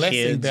 That's the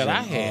blessing that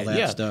I had.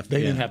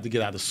 They didn't have to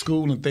get out of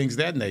school and things of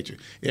that nature.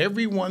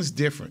 Everyone's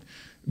different.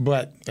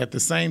 But at the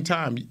same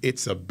time,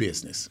 it's a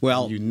business.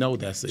 Well,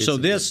 that's so.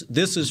 This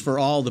is for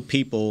all the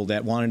people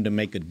that wanted to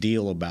make a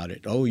deal about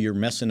it. Oh, you're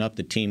messing up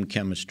the team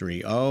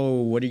chemistry.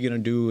 Oh, what are you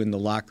going to do in the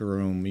locker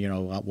room?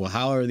 Well,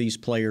 how are these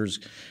players?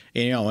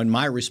 And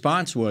my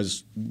response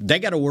was, they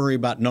got to worry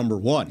about number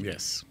one.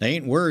 Yes, they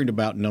ain't worried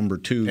about number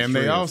two. And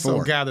they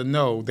also got to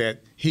know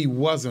that he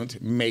wasn't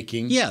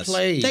making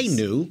plays. They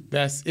knew.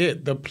 That's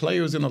it. The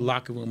players in the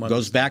locker room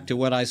goes back to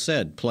what I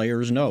said.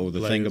 Players know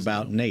the thing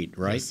about Nate,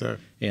 right? Yes, sir.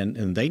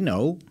 And they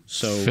know.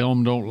 So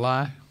film don't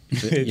lie.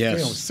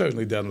 Yes. Film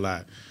certainly doesn't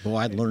lie. Boy,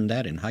 I learned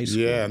that in high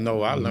school. Yeah,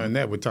 no, I learned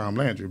that with Tom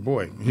Landry.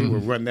 Boy, he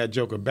would run that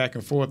joker back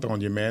and forth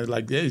on you, man.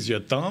 Like, is your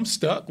thumb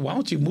stuck? Why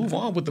don't you move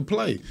on with the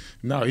play?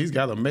 No, he's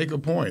got to make a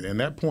point, and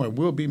that point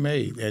will be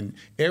made, and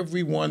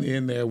everyone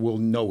in there will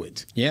know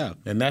it. Yeah.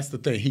 And that's the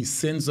thing. He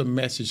sends a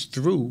message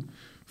through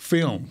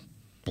film.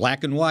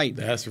 Black and white.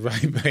 That's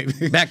right,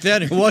 baby. Back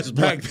then it was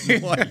black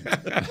and white.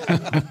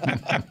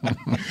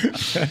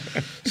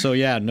 So,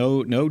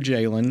 no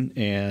Jaylon.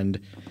 And,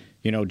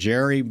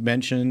 Jerry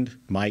mentioned,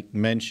 Mike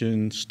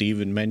mentioned,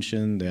 Steven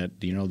mentioned that,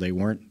 they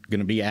weren't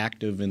going to be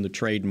active in the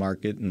trade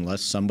market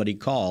unless somebody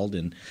called.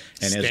 And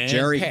as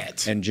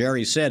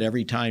Jerry said,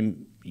 every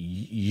time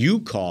you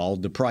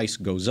called, the price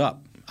goes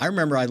up. I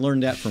remember I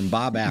learned that from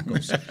Bob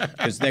Ackles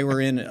because they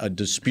were in a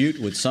dispute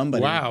with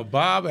somebody. Wow,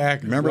 Bob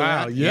Ackles. Remember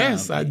that?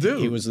 Yes, I do.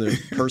 He was the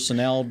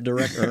personnel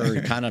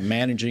director, kind of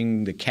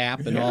managing the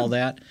cap and all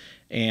that.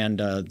 And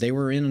they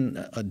were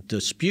in a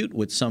dispute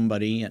with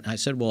somebody. And I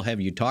said, well,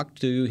 have you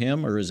talked to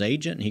him or his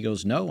agent? And he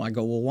goes, no. I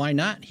go, well, why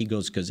not? He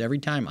goes, because every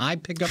time I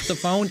pick up the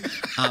phone,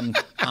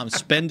 I'm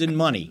spending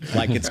money.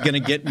 Like it's going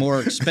to get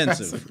more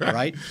expensive,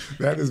 right?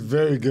 That is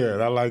very good.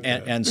 I like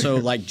that. And so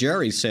like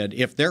Jerry said,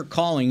 if they're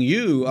calling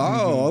you,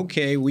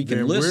 okay, we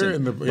can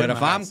listen. But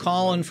if I'm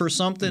calling for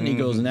something, he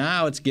goes,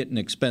 now it's getting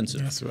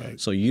expensive. That's right.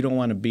 So you don't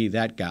want to be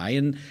that guy.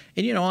 And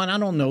I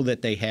don't know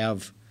that they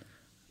have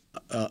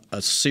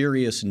a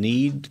serious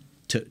need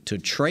to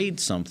trade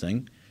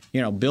something.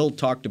 Bill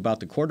talked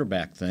about the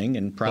quarterback thing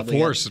and probably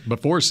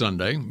before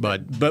Sunday,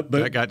 but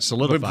that got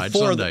solidified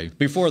Sunday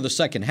before the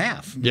second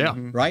half. Yeah,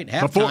 right.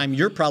 Halftime,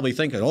 you're probably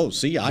thinking, I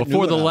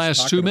before knew the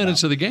last 2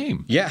 minutes of the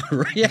game. Yeah,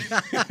 right.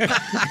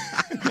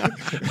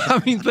 I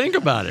mean, think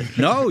about it.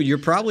 No, you're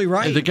probably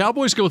right. If the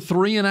Cowboys go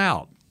 3 and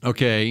out,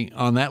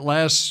 on that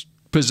last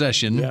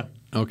possession. Yeah.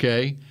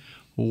 Okay.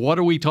 What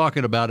are we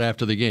talking about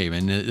after the game?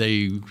 And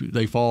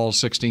they fall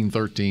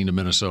 16-13 to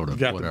Minnesota. You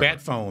got the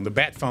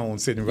bat phone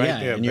sitting right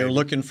there. And you're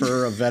looking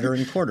for a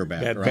veteran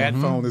quarterback. That bat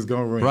phone is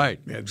going to ring. Right.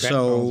 And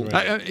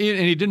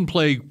he didn't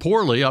play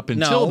poorly up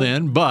until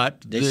then,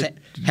 but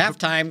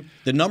halftime,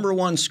 the number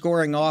one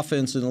scoring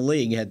offense in the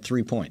league had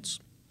 3 points.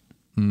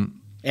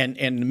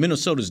 And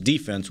Minnesota's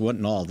defense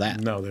wasn't all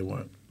that. No, they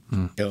weren't.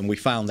 And we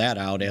found that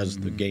out as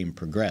the game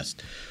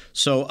progressed.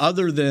 So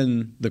other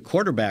than the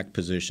quarterback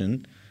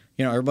position,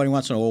 everybody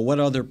wants to know, well, what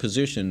other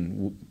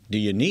position do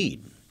you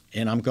need?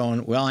 And I'm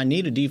going, well, I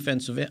need a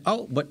defensive end.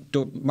 Oh, but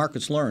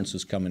Marcus Lawrence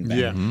is coming back.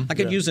 Yeah. I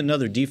could use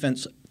another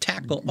defense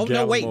tackle. Oh,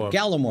 no, wait,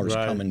 Gallimore's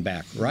coming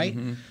back, right?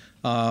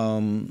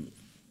 Wide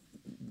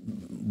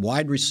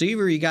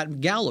receiver, you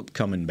got Gallup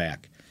coming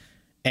back.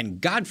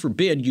 And God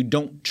forbid you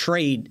don't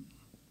trade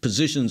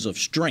positions of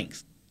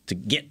strength to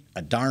get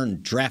a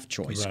darn draft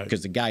choice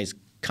because the guy's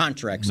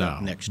contract's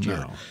up next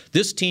year.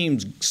 This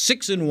team's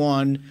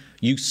 6-1.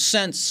 You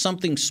sense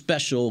something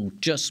special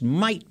just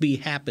might be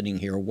happening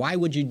here. Why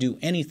would you do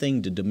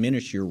anything to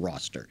diminish your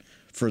roster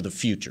for the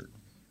future?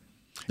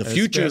 The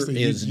future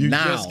is now. You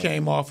just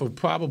came off of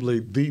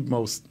probably the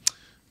most,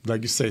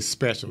 like you say,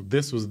 special.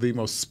 This was the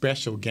most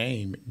special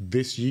game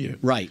this year.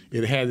 Right.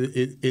 It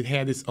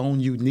had its own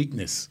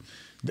uniqueness.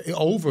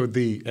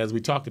 As we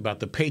talked about,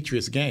 the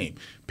Patriots game.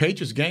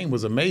 Patriots game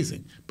was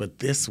amazing, but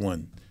this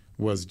one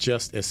was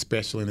just as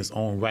special in its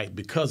own right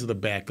because of the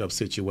backup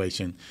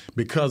situation,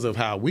 because of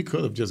how we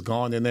could have just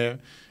gone in there,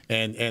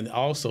 and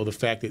also the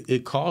fact that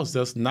it caused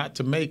us not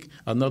to make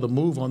another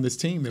move on this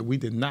team that we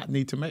did not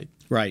need to make.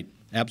 Right.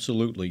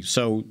 Absolutely.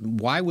 So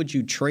why would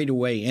you trade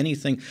away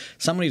anything?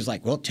 Somebody's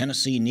like, well,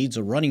 Tennessee needs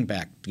a running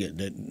back.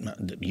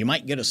 You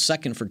might get a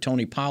second for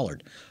Tony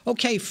Pollard.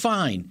 Okay,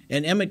 fine.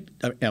 And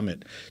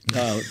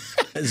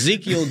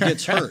Ezekiel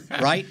gets hurt,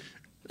 right?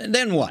 And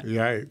then what?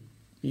 Right.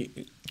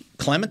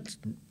 Clement?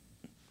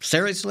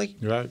 Seriously?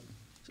 Right.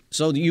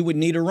 So you would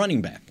need a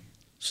running back.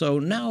 So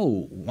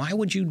no, why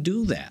would you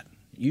do that?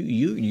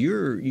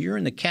 You're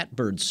in the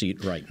catbird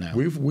seat right now.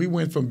 We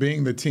went from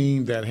being the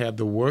team that had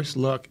the worst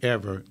luck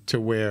ever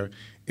to where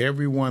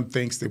everyone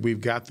thinks that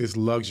we've got this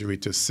luxury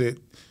to sit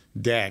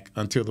Dak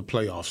until the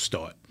playoffs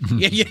start.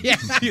 Yeah.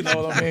 You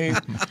know what I mean?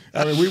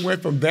 I mean, we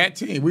went from that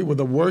team. We were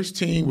the worst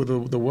team.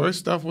 The worst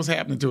stuff was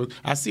happening to us.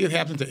 I see it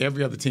happening to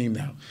every other team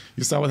now.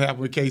 You saw what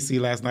happened with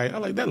KC last night.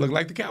 I'm like, that looked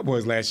like the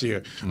Cowboys last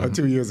year or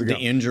 2 years ago. The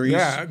injuries.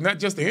 Yeah, not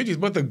just the injuries,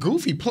 but the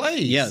goofy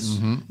plays. Yes.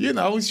 Mm-hmm. You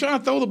know, he's trying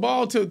to throw the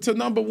ball to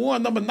number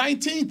 1. Number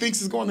 19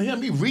 thinks it's going to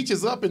him. He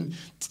reaches up and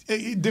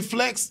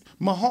deflects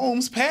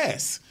Mahomes'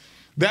 pass.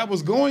 That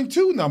was going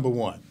to number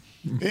 1.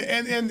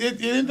 And it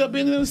ended up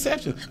being an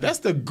interception. That's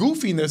the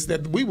goofiness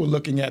that we were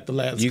looking at the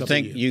last couple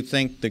of years. You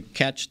think the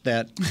catch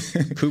that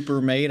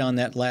Cooper made on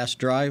that last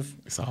drive?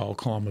 It's all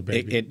karma,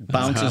 baby. It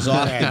bounces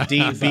off the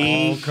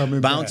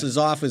DB, bounces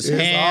off his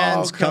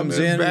hands, comes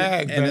in,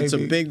 and it's a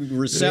big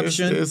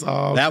reception. It's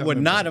all that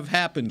would not have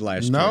happened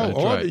last year. No,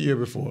 or the year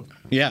before.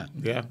 Yeah.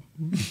 Yeah.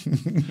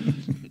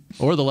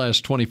 Or the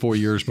last 24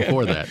 years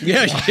before that.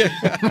 Yeah.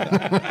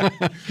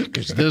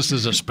 Because this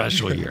is a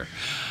special year.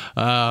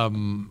 All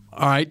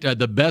right.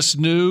 The best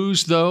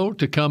news, though,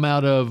 to come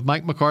out of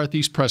Mike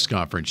McCarthy's press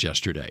conference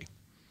yesterday.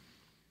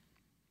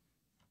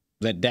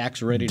 That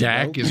Dak's ready to go?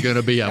 Dak is going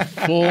to be a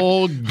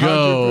full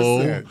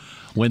go 100%.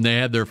 when they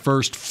had their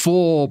first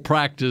full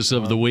practice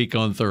of the week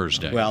on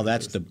Thursday. Well,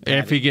 that's the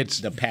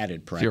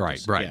padded practice. You're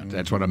right. Yeah.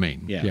 That's what I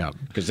mean. Yeah.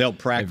 Because they'll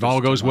practice. If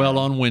all goes tomorrow. well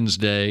on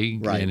Wednesday,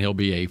 right. and he'll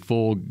be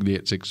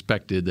it's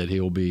expected that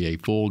he'll be a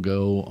full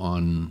go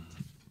on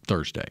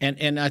Thursday.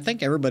 And I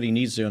think everybody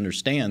needs to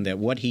understand that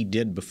what he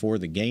did before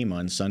the game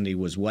on Sunday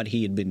was what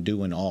he had been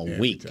doing all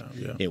week.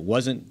 Yeah. It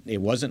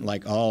wasn't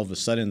like all of a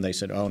sudden they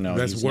said, "Oh no,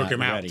 let's he's work not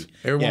him ready." out.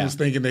 Everyone was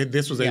thinking that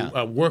this was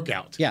a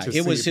workout. Yeah,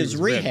 it was his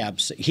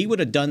rehabs. He would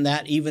have done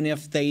that even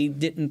if they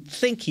didn't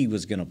think he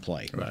was going to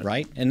play,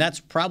 right? And that's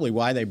probably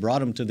why they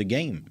brought him to the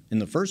game in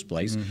the first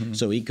place,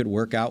 so he could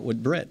work out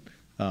with Britt.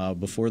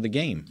 Before the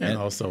game. And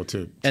also,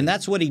 too. And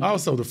that's what he...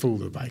 Also the fool of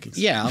the Vikings.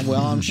 Yeah,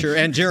 well, I'm sure.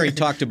 And Jerry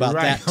talked about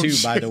that, too,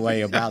 by the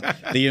way, about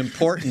the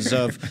importance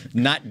of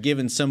not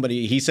giving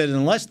somebody... He said,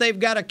 unless they've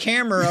got a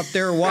camera up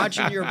there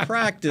watching your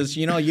practice,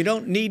 you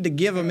don't need to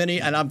give them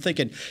any... And I'm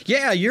thinking,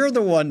 yeah, you're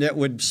the one that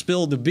would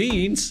spill the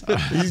beans.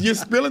 You're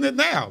spilling it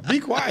now. Be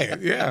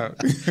quiet. Yeah.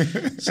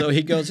 So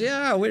he goes,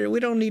 yeah, we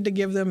don't need to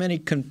give them any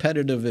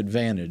competitive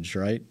advantage,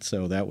 right?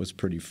 So that was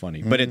pretty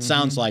funny. But it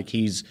sounds like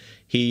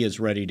he is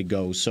ready to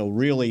go. So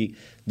really,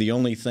 the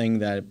only thing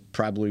that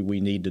probably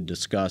we need to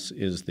discuss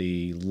is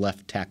the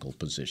left tackle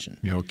position.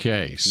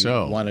 Okay,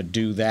 so want to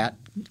do that?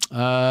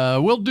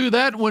 We'll do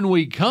that when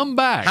we come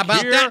back. How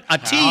about that? A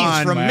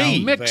tease from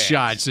me. Mick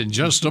Shots in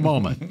just a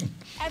moment.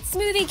 At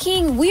Smoothie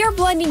King, we are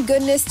blending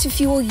goodness to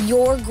fuel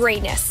your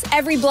greatness.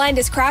 Every blend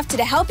is crafted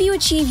to help you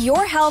achieve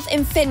your health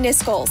and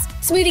fitness goals.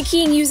 Smoothie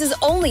King uses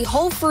only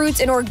whole fruits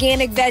and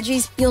organic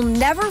veggies. You'll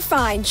never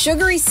find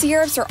sugary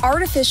syrups or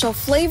artificial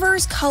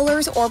flavors,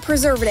 colors, or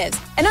preservatives.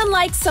 And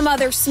unlike some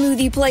other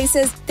smoothie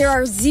places, there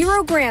are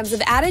 0 grams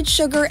of added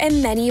sugar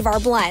in many of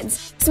our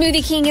blends.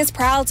 Smoothie King is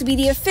proud to be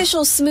the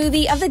official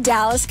smoothie of the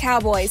Dallas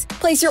Cowboys.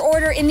 Place your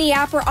order in the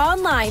app or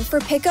online for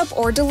pickup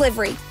or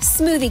delivery.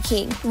 Smoothie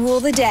King, rule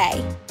the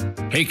day.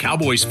 Hey,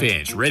 Cowboys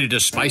fans, ready to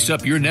spice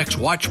up your next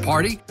watch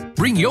party?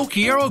 Bring Yo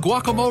Quiero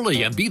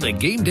guacamole and be the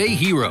game day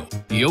hero.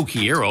 Yo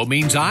Quiero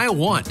means I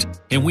want,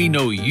 and we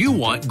know you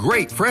want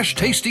great,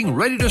 fresh-tasting,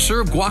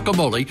 ready-to-serve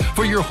guacamole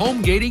for your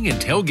home gating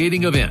and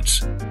tailgating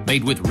events.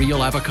 Made with real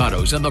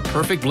avocados and the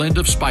perfect blend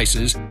of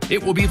spices,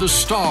 it will be the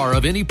star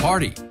of any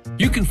party.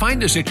 You can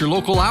find us at your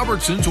local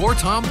Albertsons or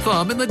Tom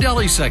Thumb in the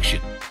deli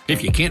section.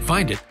 If you can't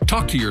find it,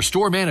 talk to your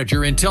store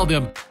manager and tell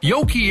them,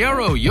 Yo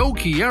Quiero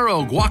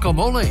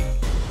guacamole.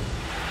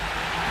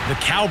 The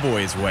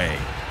Cowboys way,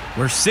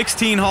 where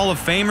 16 Hall of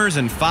Famers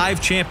and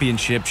 5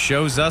 championships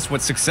shows us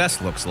what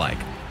success looks like.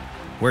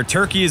 Where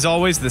turkey is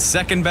always the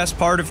second best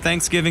part of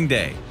Thanksgiving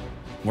Day.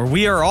 Where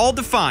we are all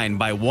defined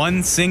by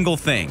one single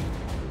thing,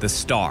 the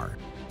star.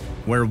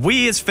 Where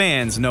we as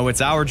fans know it's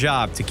our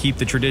job to keep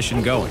the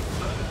tradition going.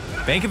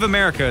 Bank of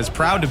America is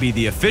proud to be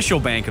the official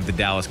bank of the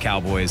Dallas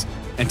Cowboys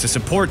and to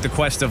support the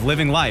quest of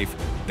living life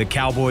the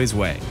Cowboys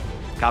way.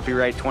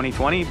 Copyright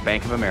 2020,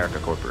 Bank of America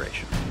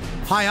Corporation.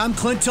 Hi, I'm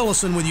Clint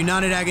Tillison with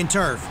United Ag and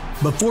Turf.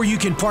 Before you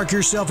can park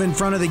yourself in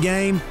front of the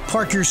game,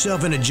 park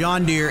yourself in a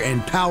John Deere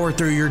and power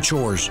through your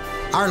chores.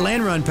 Our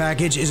Land Run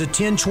package is a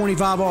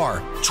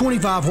 1025R,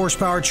 25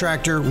 horsepower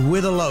tractor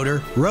with a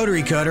loader,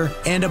 rotary cutter,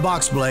 and a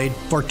box blade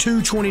for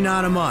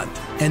 $229 a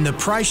month. And the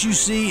price you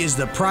see is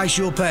the price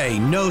you'll pay,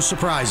 no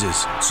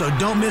surprises. So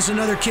don't miss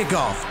another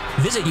kickoff.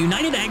 Visit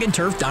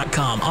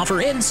UnitedAgAndTurf.com.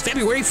 Offer ends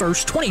February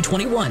 1st,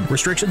 2021.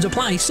 Restrictions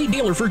apply. See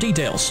dealer for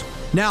details.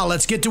 Now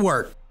let's get to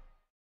work.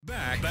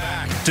 Back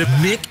to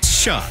Mick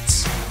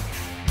Shots.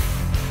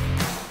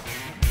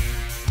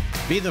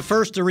 Be the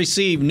first to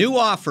receive new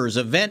offers,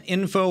 event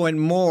info, and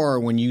more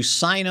when you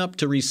sign up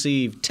to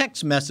receive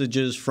text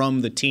messages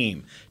from the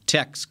team.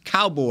 Text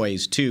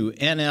Cowboys to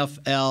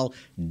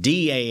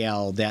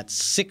NFLDAL.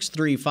 That's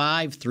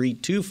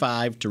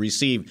 635-325 to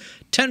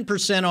receive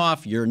 10%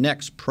 off your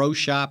next Pro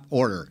Shop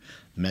order.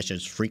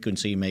 Message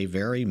frequency may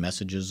vary.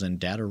 Messages and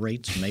data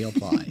rates may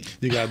apply.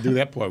 You got to do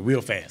that part real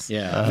fast.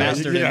 Yeah,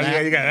 faster than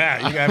that. You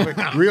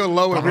got real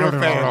low and real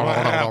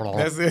fast.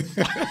 That's it.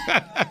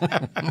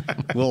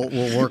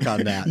 We'll work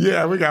on that.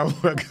 Yeah, we got to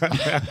work on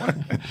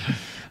that.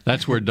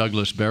 That's where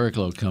Douglas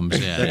Barraclough comes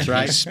in. That's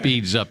right. He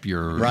speeds up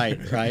your... Right.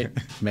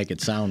 Make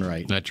it sound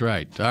right. That's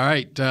right. All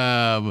right.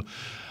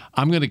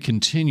 I'm going to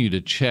continue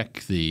to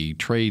check the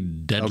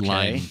trade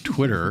deadline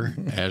Twitter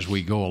as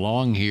we go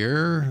along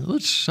here.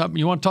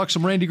 You want to talk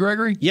some Randy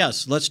Gregory?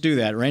 Yes, let's do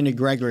that. Randy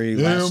Gregory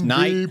last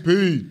night.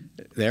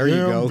 There you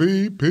go.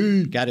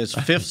 MVP. Got his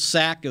 5th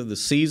sack of the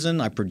season.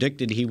 I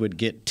predicted he would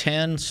get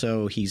 10,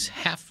 so he's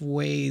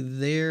halfway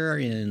there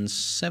in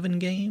 7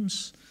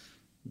 games.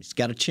 He's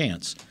got a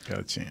chance.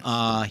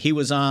 He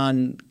was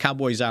on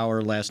Cowboys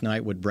Hour last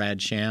night with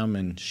Brad Sham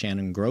and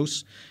Shannon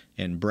Gross,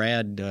 and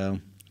Brad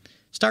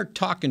started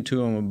talking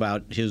to him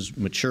about his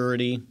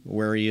maturity,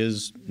 where he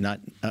is,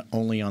 not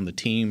only on the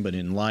team but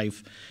in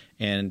life,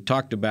 and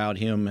talked about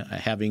him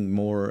having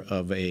more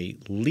of a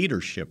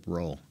leadership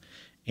role.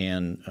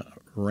 And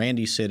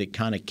Randy said it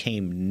kind of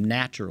came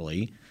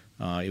naturally.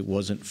 It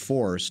wasn't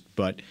forced.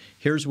 But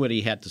here's what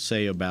he had to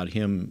say about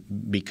him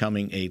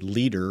becoming a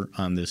leader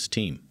on this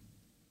team.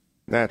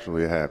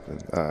 Naturally, it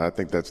happened. I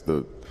think that's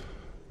the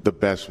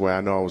best way.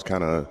 I know I was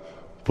kind of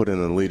put in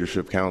a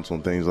leadership council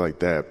and things like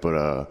that,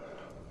 but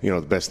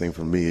the best thing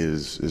for me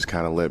is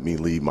kind of let me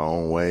lead my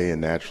own way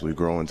and naturally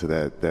grow into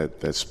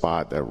that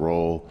spot, that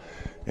role.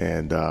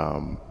 And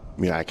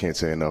I can't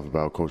say enough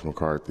about Coach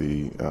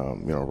McCarthy,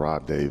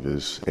 Rob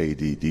Davis, AD,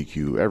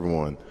 DQ,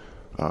 everyone,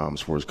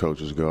 as far as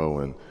coaches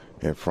go,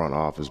 and front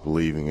office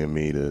believing in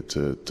me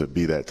to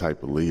be that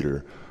type of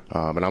leader.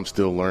 And I'm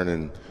still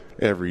learning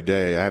every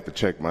day. I have to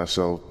check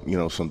myself,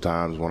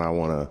 sometimes when I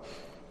want to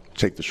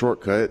take the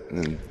shortcut,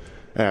 and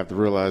I have to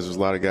realize there's a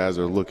lot of guys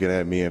that are looking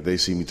at me. If they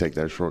see me take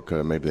that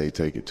shortcut, maybe they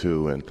take it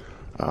too, and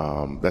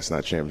that's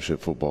not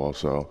championship football.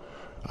 So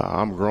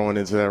I'm growing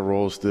into that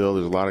role still.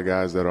 There's a lot of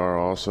guys that are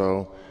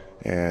also,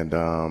 and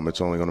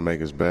it's only going to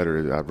make us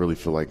better. I really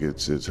feel like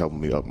it's helping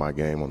me up my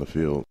game on the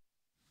field.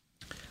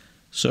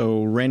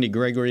 So Randy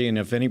Gregory, and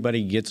if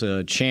anybody gets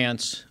a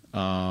chance,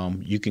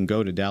 you can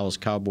go to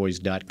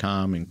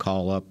DallasCowboys.com and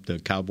call up the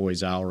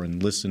Cowboys Hour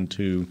and listen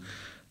to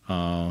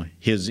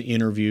his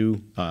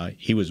interview.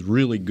 He was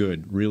really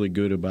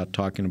good about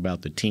talking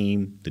about the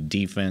team, the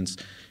defense,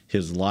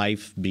 his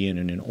life being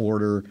in an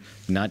order,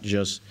 not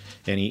just.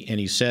 And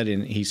he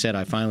said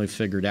I finally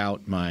figured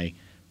out my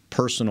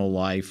personal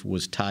life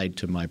was tied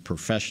to my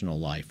professional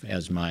life.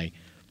 As my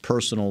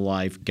personal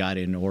life got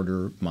in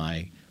order,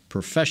 my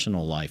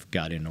professional life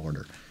got in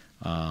order.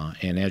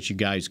 And as you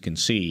guys can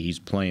see, he's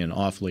playing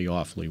awfully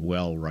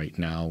well right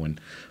now. And,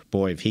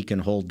 boy, if he can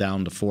hold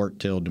down the fort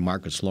till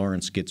DeMarcus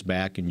Lawrence gets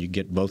back and you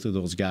get both of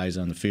those guys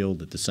on the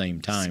field at the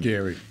same time.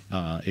 Scary.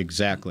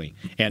 Exactly.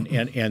 And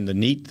the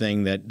neat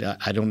thing that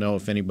I don't know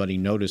if anybody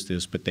noticed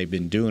this, but they've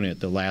been doing it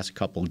the last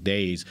couple of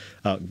games,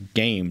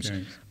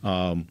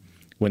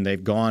 when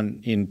they've gone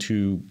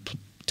into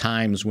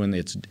times when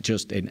it's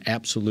just an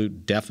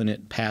absolute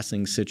definite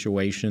passing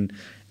situation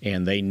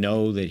and they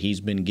know that he's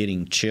been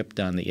getting chipped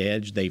on the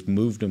edge, they've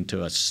moved him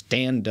to a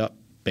stand-up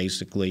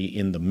basically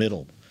in the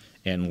middle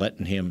and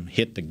letting him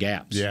hit the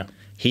gaps. Yeah.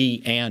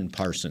 He and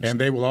Parsons. And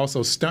they will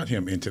also stunt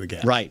him into the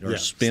gaps. Right, or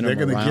spin him around.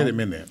 They're going to get him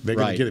in there. They're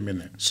going to get him in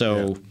there.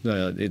 So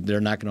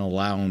they're not going to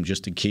allow him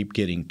just to keep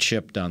getting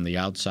chipped on the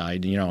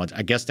outside.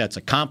 I guess that's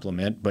a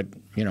compliment, but,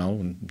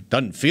 it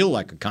doesn't feel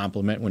like a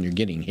compliment when you're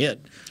getting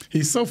hit.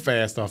 He's so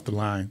fast off the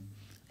line.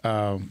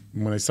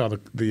 When they saw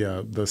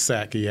the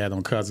sack he had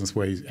on Cousins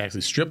where he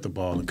actually stripped the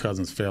ball and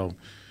Cousins fell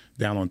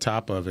down on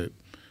top of it,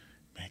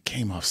 man, it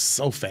came off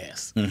so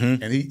fast.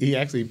 Mm-hmm. And he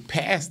actually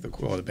passed the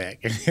quarterback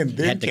and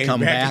then had to came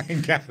come back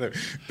and got him.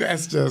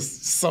 That's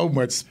just so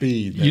much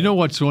speed, man. You know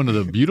what's one of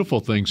the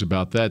beautiful things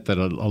about that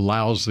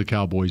allows the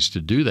Cowboys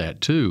to do that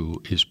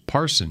too is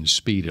Parsons'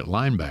 speed at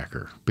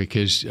linebacker,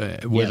 because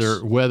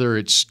whether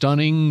it's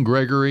stunning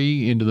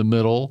Gregory into the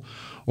middle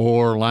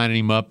or lining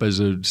him up as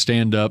a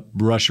stand-up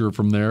rusher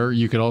from there.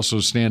 You could also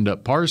stand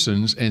up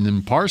Parsons, and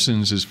then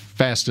Parsons is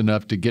fast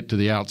enough to get to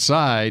the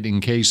outside in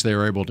case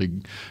they're able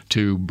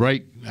to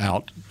break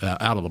out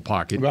of the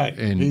pocket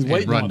and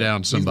run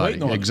down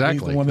somebody.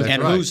 Exactly.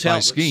 And who's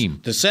help? Scheme.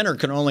 The center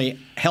can only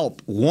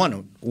help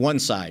one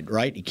side,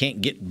 right? He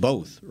can't get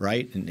both,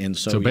 right? And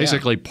so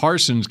basically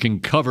Parsons can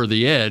cover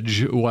the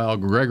edge while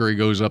Gregory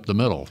goes up the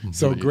middle.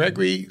 So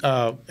Gregory,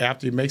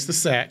 after he makes the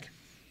sack,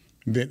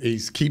 then he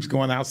keeps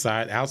going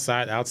outside.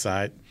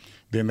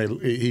 Then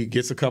he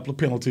gets a couple of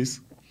penalties,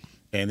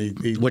 and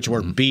he which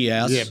were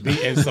BS.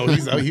 Yeah, and so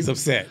he's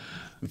upset.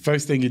 The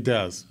first thing he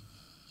does,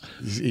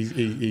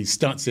 he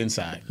stunts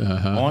inside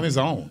on his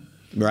own.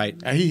 Right.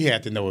 He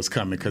had to know it was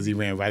coming because he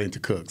ran right into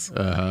Cooks.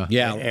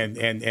 Yeah.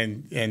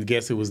 And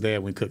guess who was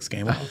there when Cooks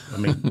came out? I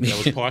mean,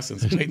 that was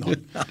Parsons.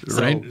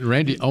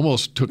 Randy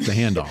almost took the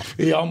handoff.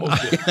 He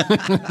almost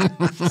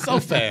did. So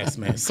fast,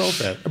 man. So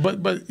fast.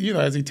 But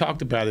as he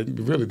talked about it,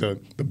 really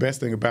the best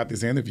thing about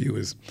this interview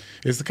is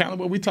the kind of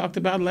what we talked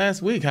about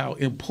last week, how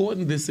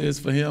important this is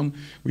for him.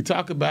 We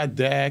talk about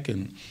Dak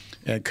and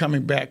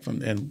coming back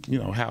from, and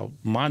how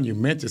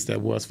monumentous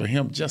that was for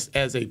him just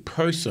as a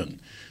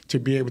person to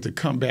be able to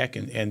come back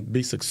and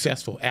be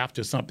successful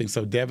after something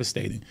so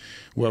devastating.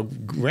 Well,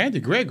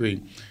 Randy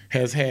Gregory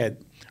has had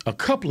a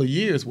couple of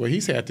years where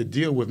he's had to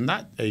deal with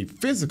not a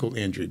physical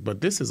injury,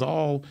 but this is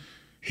all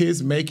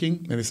his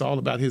making, and it's all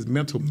about his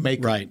mental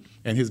makeup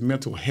and his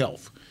mental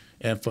health.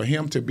 And for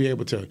him to be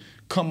able to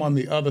come on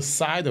the other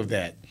side of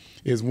that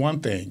is one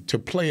thing. To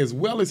play as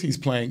well as he's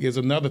playing is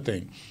another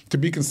thing. To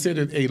be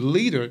considered a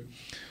leader,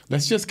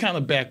 let's just kind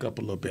of back up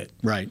a little bit.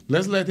 Right.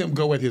 Let's let him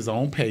go at his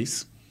own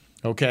pace.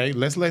 Okay,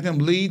 let's let him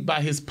lead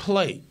by his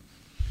play.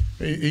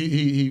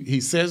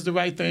 He says the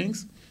right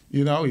things.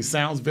 He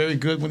sounds very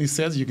good when he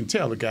says it. You can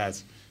tell the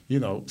guy's,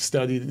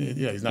 studied.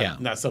 He's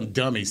not some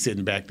dummy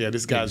sitting back there.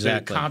 This guy's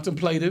very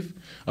contemplative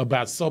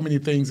about so many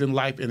things in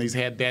life, and he's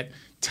had that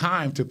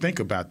time to think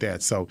about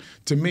that. So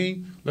to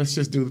me, let's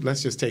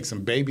just take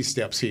some baby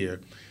steps here.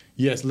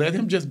 Yes, let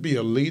him just be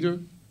a leader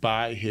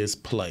by his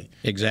play.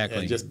 Exactly.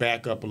 And just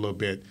back up a little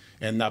bit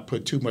and not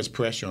put too much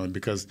pressure on him,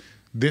 because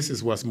this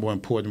is what's more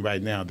important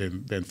right now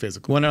than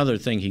physical. One other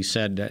thing he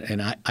said,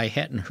 and I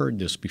hadn't heard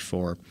this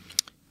before,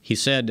 he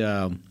said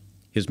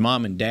his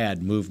mom and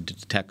dad moved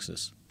to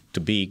Texas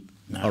to be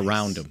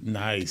around him,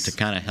 to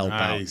kind of help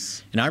out.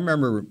 And I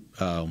remember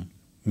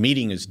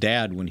meeting his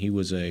dad when he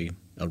was a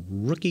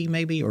rookie,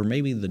 maybe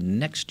the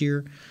next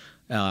year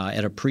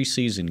at a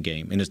preseason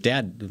game. And his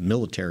dad, a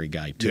military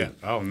guy, too. Yeah.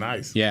 Oh,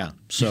 nice. Yeah.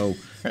 So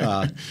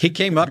he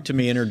came up to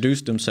me,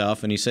 introduced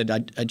himself, and he said,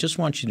 I just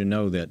want you to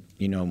know that,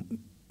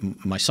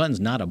 my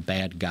son's not a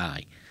bad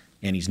guy,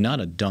 and he's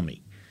not a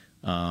dummy.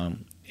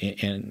 And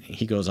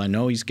he goes, I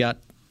know he's got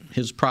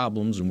his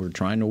problems, and we're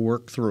trying to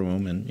work through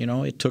them. And,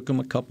 it took him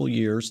a couple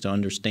years to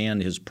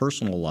understand his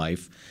personal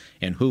life,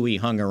 and who he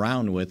hung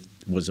around with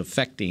was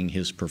affecting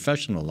his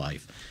professional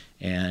life.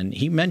 And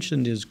he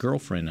mentioned his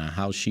girlfriend,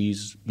 how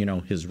she's,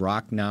 his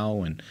rock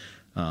now, and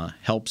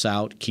helps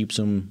out, keeps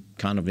him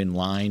kind of in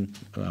line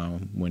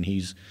when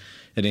he's –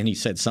 and then he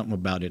said something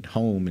about at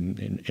home,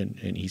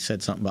 and he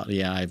said something about,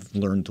 I've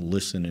learned to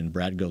listen. And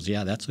Brad goes,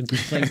 that's a good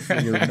thing for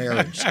your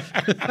marriage.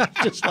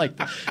 Just like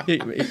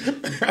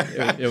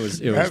it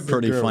was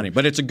pretty funny.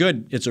 But it's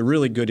a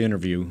really good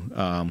interview.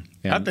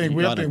 I think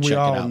we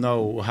all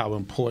know how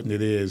important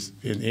it is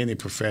in any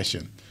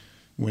profession.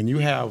 When you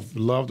have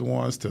loved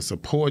ones to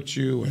support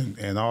you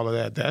and all of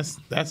that,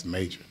 that's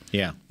major.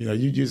 Yeah.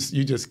 You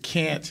just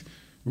can't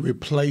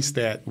replace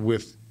that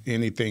with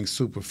anything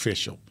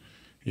superficial.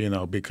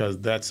 Because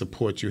that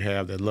support you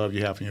have, that love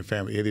you have from your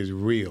family, it is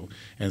real.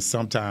 And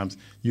sometimes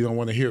you don't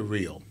want to hear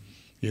real,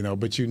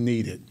 but you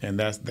need it. And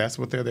that's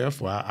what they're there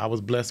for. I was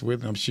blessed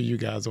with it. I'm sure you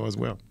guys are as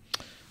well.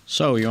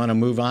 So you want to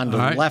move on to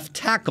left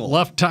tackle.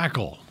 Left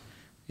tackle.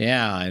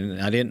 Yeah, and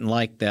I didn't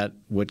like that,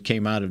 what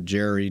came out of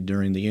Jerry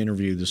during the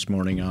interview this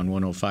morning on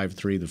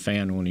 105.3 The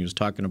Fan when he was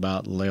talking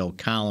about La'el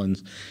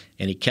Collins,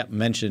 and he kept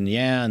mentioning,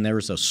 and there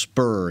was a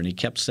spur, and he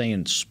kept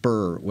saying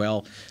spur.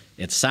 Well,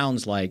 it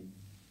sounds like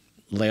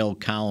La'el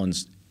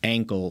Collins'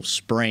 ankle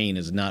sprain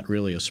is not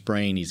really a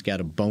sprain. He's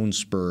got a bone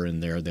spur in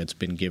there that's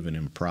been giving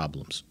him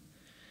problems.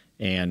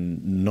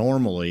 And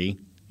normally,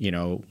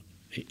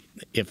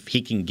 if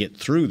he can get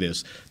through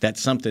this,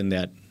 that's something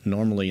that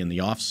normally in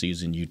the off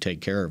season you take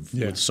care of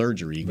with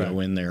surgery. You go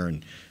in there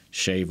and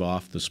shave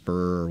off the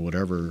spur or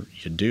whatever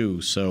you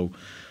do. So,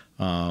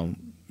 they're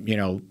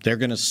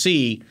going to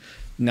see.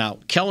 Now,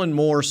 Kellen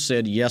Moore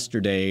said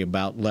yesterday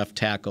about left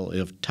tackle,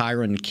 if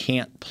Tyron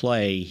can't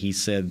play, he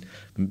said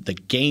the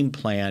game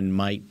plan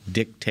might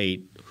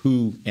dictate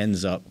who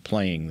ends up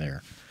playing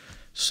there.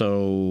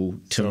 So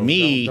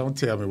me, don't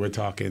tell me we're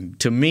talking.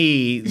 To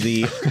me,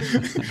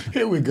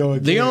 here we go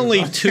again. The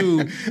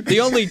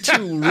only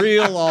two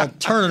real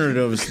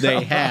alternatives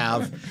they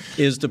have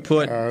is to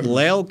put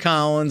La'el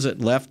Collins at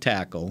left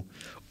tackle,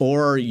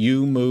 or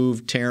you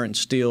move Terrence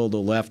Steele to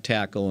left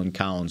tackle and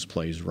Collins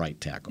plays right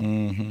tackle.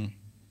 Mm-hmm.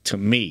 To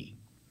me.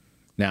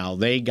 Now,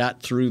 they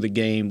got through the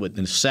game with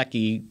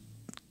Nseki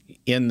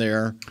in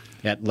there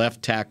at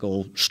left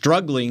tackle,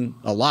 struggling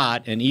a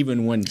lot, and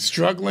even when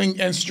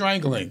struggling and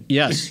strangling.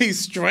 Yes, he's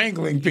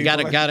strangling people.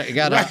 Got it.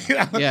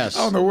 Yes,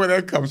 I don't know where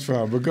that comes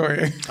from, but go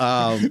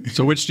ahead.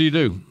 So which do you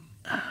do?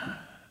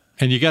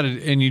 And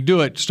you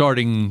do it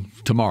starting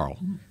tomorrow.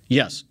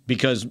 Yes,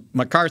 because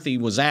McCarthy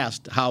was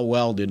asked how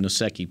well did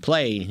Nseki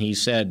play, and he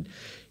said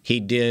he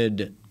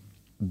did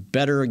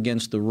better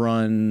against the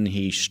run.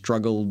 He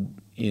struggled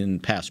in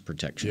pass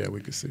protection. Yeah,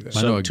 we could see that.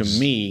 So to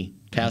me,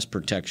 pass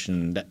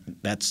protection,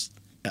 that's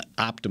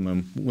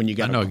optimum when you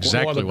got I know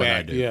exactly what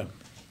I do. Yeah.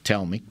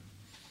 Tell me.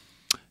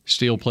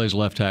 Steele plays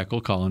left tackle,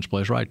 Collins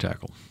plays right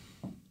tackle.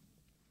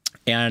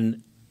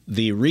 And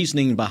the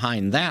reasoning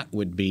behind that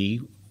would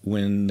be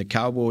when the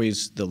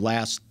Cowboys, the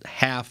last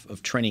half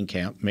of training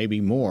camp, maybe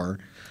more,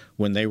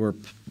 when they were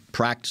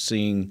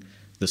practicing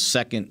the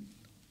second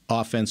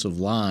offensive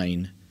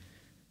line,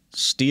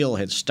 Steele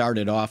had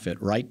started off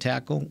at right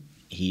tackle.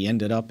 He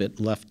ended up at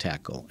left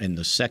tackle, and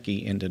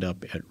Nseki ended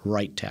up at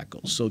right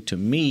tackle. So to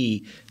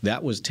me,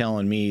 that was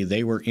telling me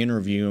they were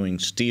interviewing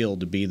Steele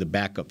to be the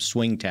backup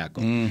swing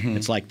tackle. Mm-hmm.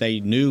 It's like they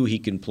knew he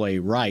can play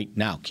right.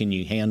 Now, can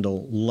you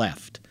handle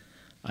left?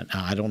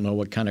 I don't know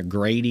what kind of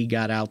grade he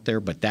got out there,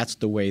 but that's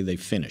the way they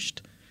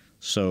finished.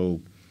 So,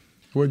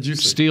 what did you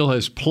say? Steele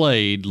has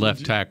played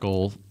left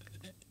tackle.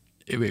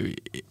 They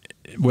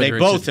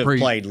both have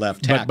played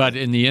left tackle, but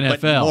in the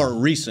NFL, but more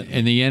recent.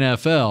 In the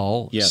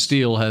NFL, yes.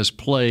 Steele has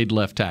played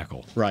left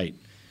tackle. Right,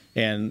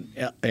 and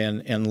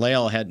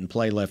Lael hadn't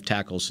played left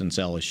tackle since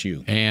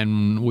LSU.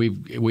 And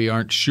we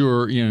aren't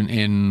sure.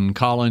 And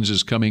Collins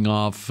is coming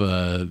off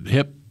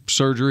hip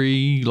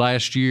surgery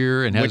last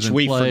year and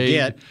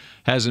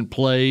hasn't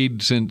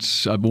played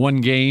since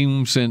one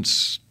game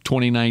since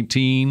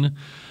 2019.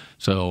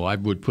 So I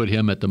would put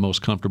him at the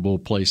most comfortable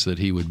place that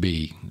he would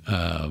be.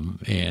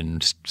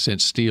 And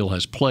since Steele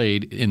has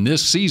played in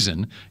this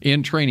season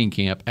in training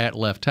camp at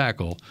left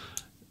tackle,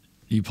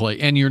 you play,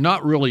 and you're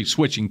not really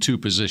switching two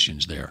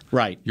positions there.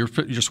 Right. You're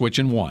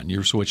switching one.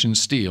 You're switching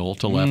Steele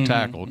to left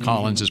tackle.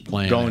 Collins is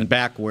playing going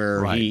back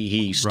where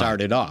he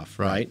started off.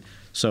 Right.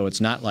 So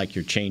it's not like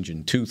you're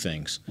changing two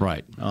things.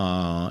 Right.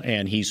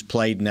 And he's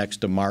played next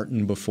to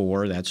Martin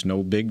before. That's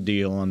no big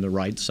deal on the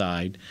right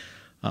side.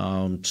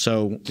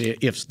 So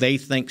if they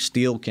think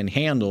Steele can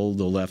handle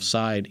the left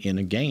side in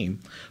a game,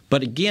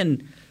 but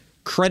again,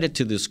 credit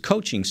to this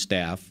coaching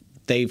staff,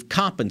 they've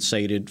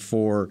compensated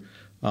for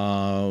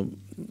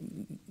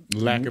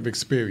lack of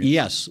experience.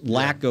 Yes,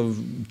 lack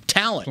of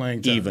talent,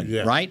 playing time. Even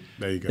yeah. right.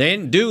 There you go. They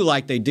didn't do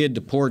like they did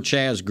to poor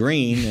Chaz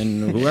Green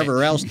and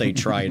whoever else they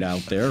tried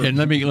out there. And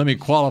let me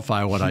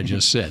qualify what I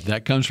just said.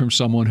 That comes from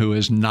someone who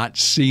has not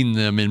seen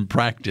them in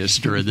practice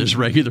during this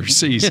regular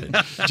season.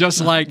 Just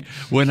like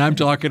when I'm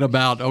talking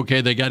about, okay,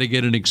 they got to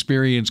get an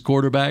experienced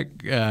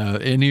quarterback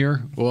in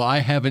here. Well, I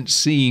haven't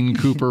seen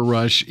Cooper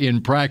Rush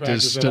in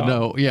practice to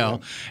know. Yeah.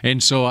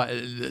 And so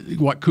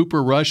what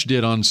Cooper Rush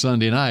did on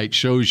Sunday night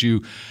shows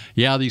you,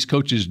 yeah, these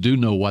coaches do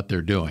know what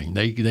they're doing.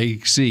 They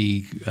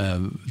see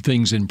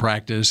things in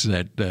practice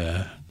that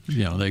the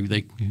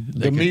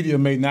media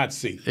may not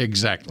see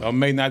exactly, or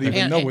may not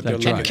even know what they're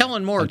looking at. And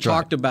Kellen Moore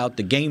talked about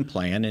the game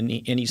plan, and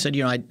he said,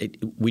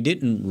 we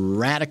didn't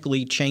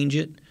radically change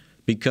it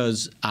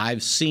because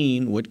I've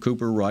seen what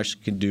Cooper Rush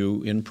can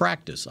do in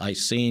practice. I've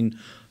seen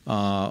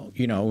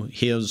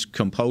his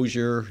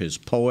composure, his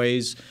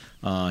poise,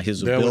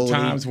 his ability. There were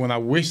times when I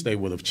wish they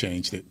would have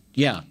changed it.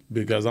 Yeah.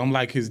 Because I'm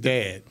like his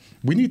dad.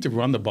 We need to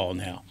run the ball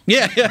now.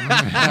 Yeah.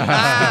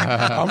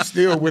 I'm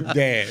still with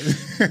Dad.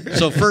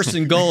 So first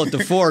and goal at the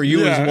 4,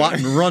 you was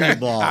wanting to run the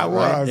ball. I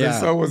was, right? and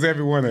so was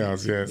everyone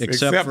else, yes.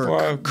 Except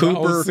for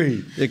Cooper.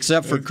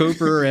 Except for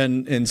Cooper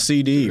and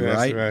CD,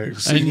 That's right?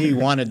 CD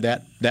wanted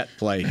that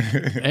play.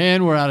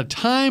 And we're out of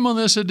time on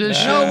this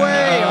edition. No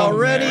way,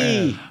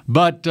 already.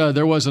 But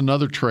there was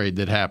another trade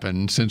that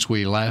happened since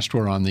we last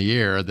were on the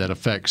air that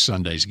affects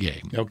Sunday's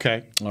game.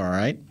 Okay. All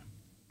right.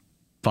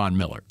 Von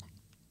Miller.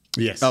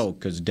 Yes. Oh,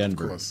 because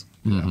Denver. Of course.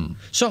 Mm-hmm. Yeah.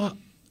 So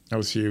that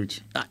was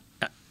huge.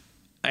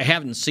 I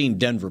haven't seen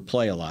Denver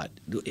play a lot.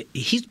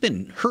 He's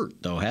been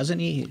hurt though, hasn't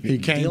he? He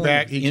came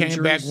back. He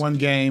came back one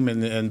game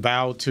and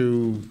vowed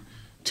to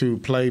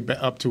play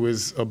up to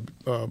his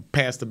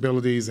past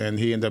abilities, and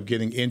he ended up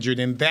getting injured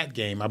in that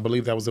game. I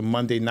believe that was a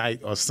Monday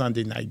night or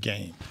Sunday night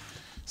game.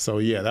 So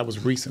yeah, that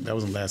was recent. That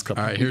was in the last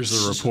couple. All right, of weeks.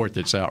 here's the report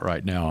that's out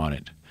right now on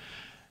it.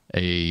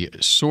 A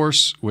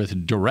source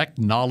with direct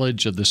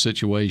knowledge of the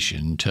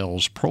situation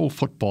tells Pro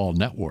Football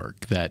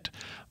Network that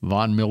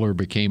Von Miller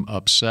became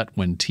upset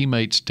when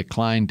teammates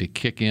declined to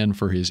kick in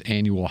for his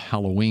annual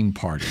Halloween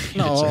party.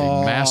 It's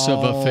a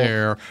massive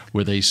affair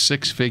with a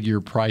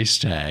 6-figure price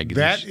tag.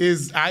 That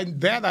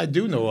I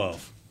do know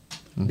of.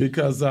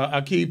 Because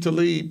Aqib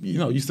Talib,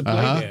 used to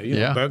play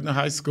there. Berkner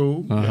High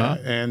School,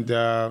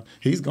 and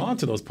he's gone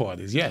to those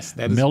parties. Yes,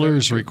 that is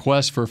Miller's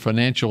request for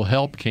financial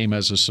help came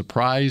as a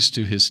surprise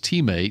to his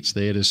teammates.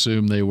 They had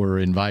assumed they were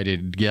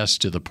invited guests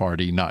to the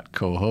party, not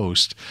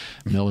co-host.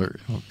 Miller,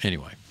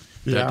 anyway.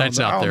 Yeah, That's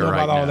out there right now. I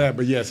don't know about all that,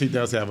 but yes, he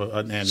does have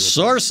an annual.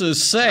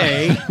 Sources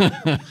say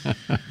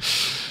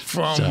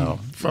from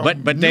but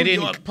New they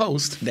didn't York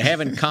Post. They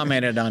haven't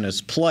commented on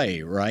his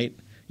play, right?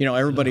 You know,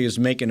 everybody is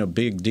making a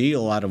big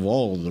deal out of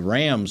the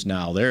Rams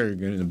now. They're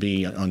going to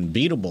be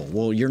unbeatable.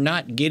 Well, you're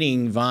not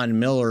getting Von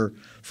Miller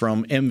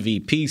from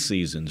MVP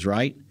seasons,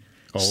 right?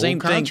 Same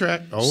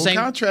contract,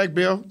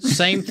 Bill.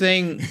 Same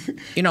thing,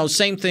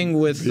 same thing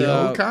with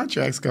the old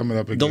contracts coming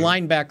up again. The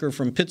linebacker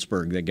from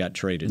Pittsburgh that got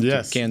traded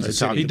to Kansas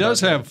City. He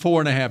does have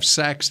 4.5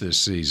 sacks this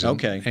season.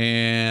 Okay.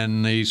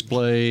 And he's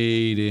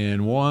played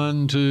in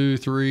 1, 2,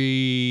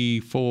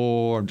 3,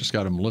 4, I've just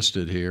got him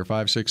listed here,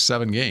 5, 6,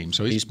 7 games.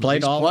 So he's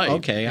played all.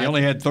 Okay. He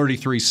only had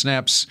 33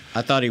 snaps.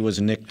 I thought he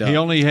was nicked up.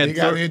 He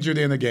got injured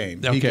in a game.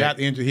 Okay. He got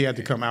injured. He had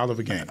to come out of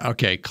a game.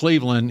 Okay.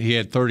 Cleveland, he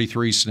had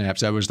 33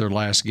 snaps. That was their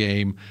last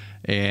game.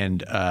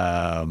 And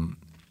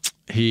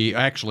he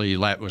actually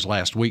was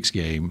last week's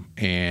game,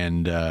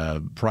 and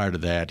prior to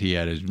that, he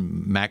had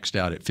maxed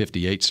out at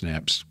 58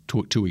 snaps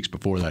 2 weeks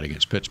before that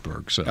against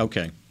Pittsburgh. So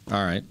okay,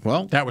 all right.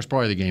 Well, that was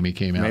probably the game he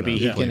came out. Maybe of.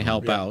 he can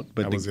help out,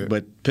 but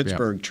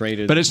Pittsburgh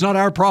traded. But it's not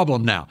our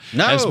problem now.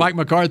 No. As Mike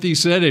McCarthy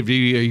said, if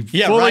he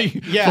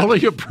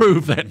fully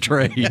approved that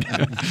trade,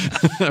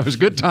 that was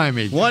good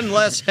timing. One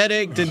less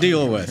headache to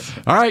deal with.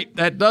 All right,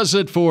 that does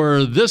it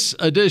for this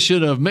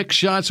edition of Mick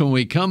Shots. When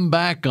we come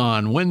back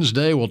on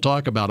Wednesday, we'll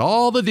talk about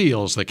all the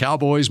deals the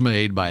Cowboys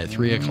made by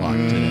 3 o'clock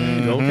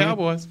today. Go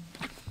Cowboys.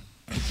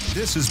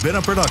 This has been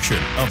a production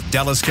of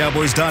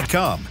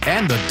DallasCowboys.com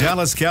and the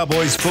Dallas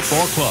Cowboys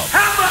Football Club.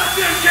 How about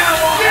this,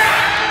 Cowboys?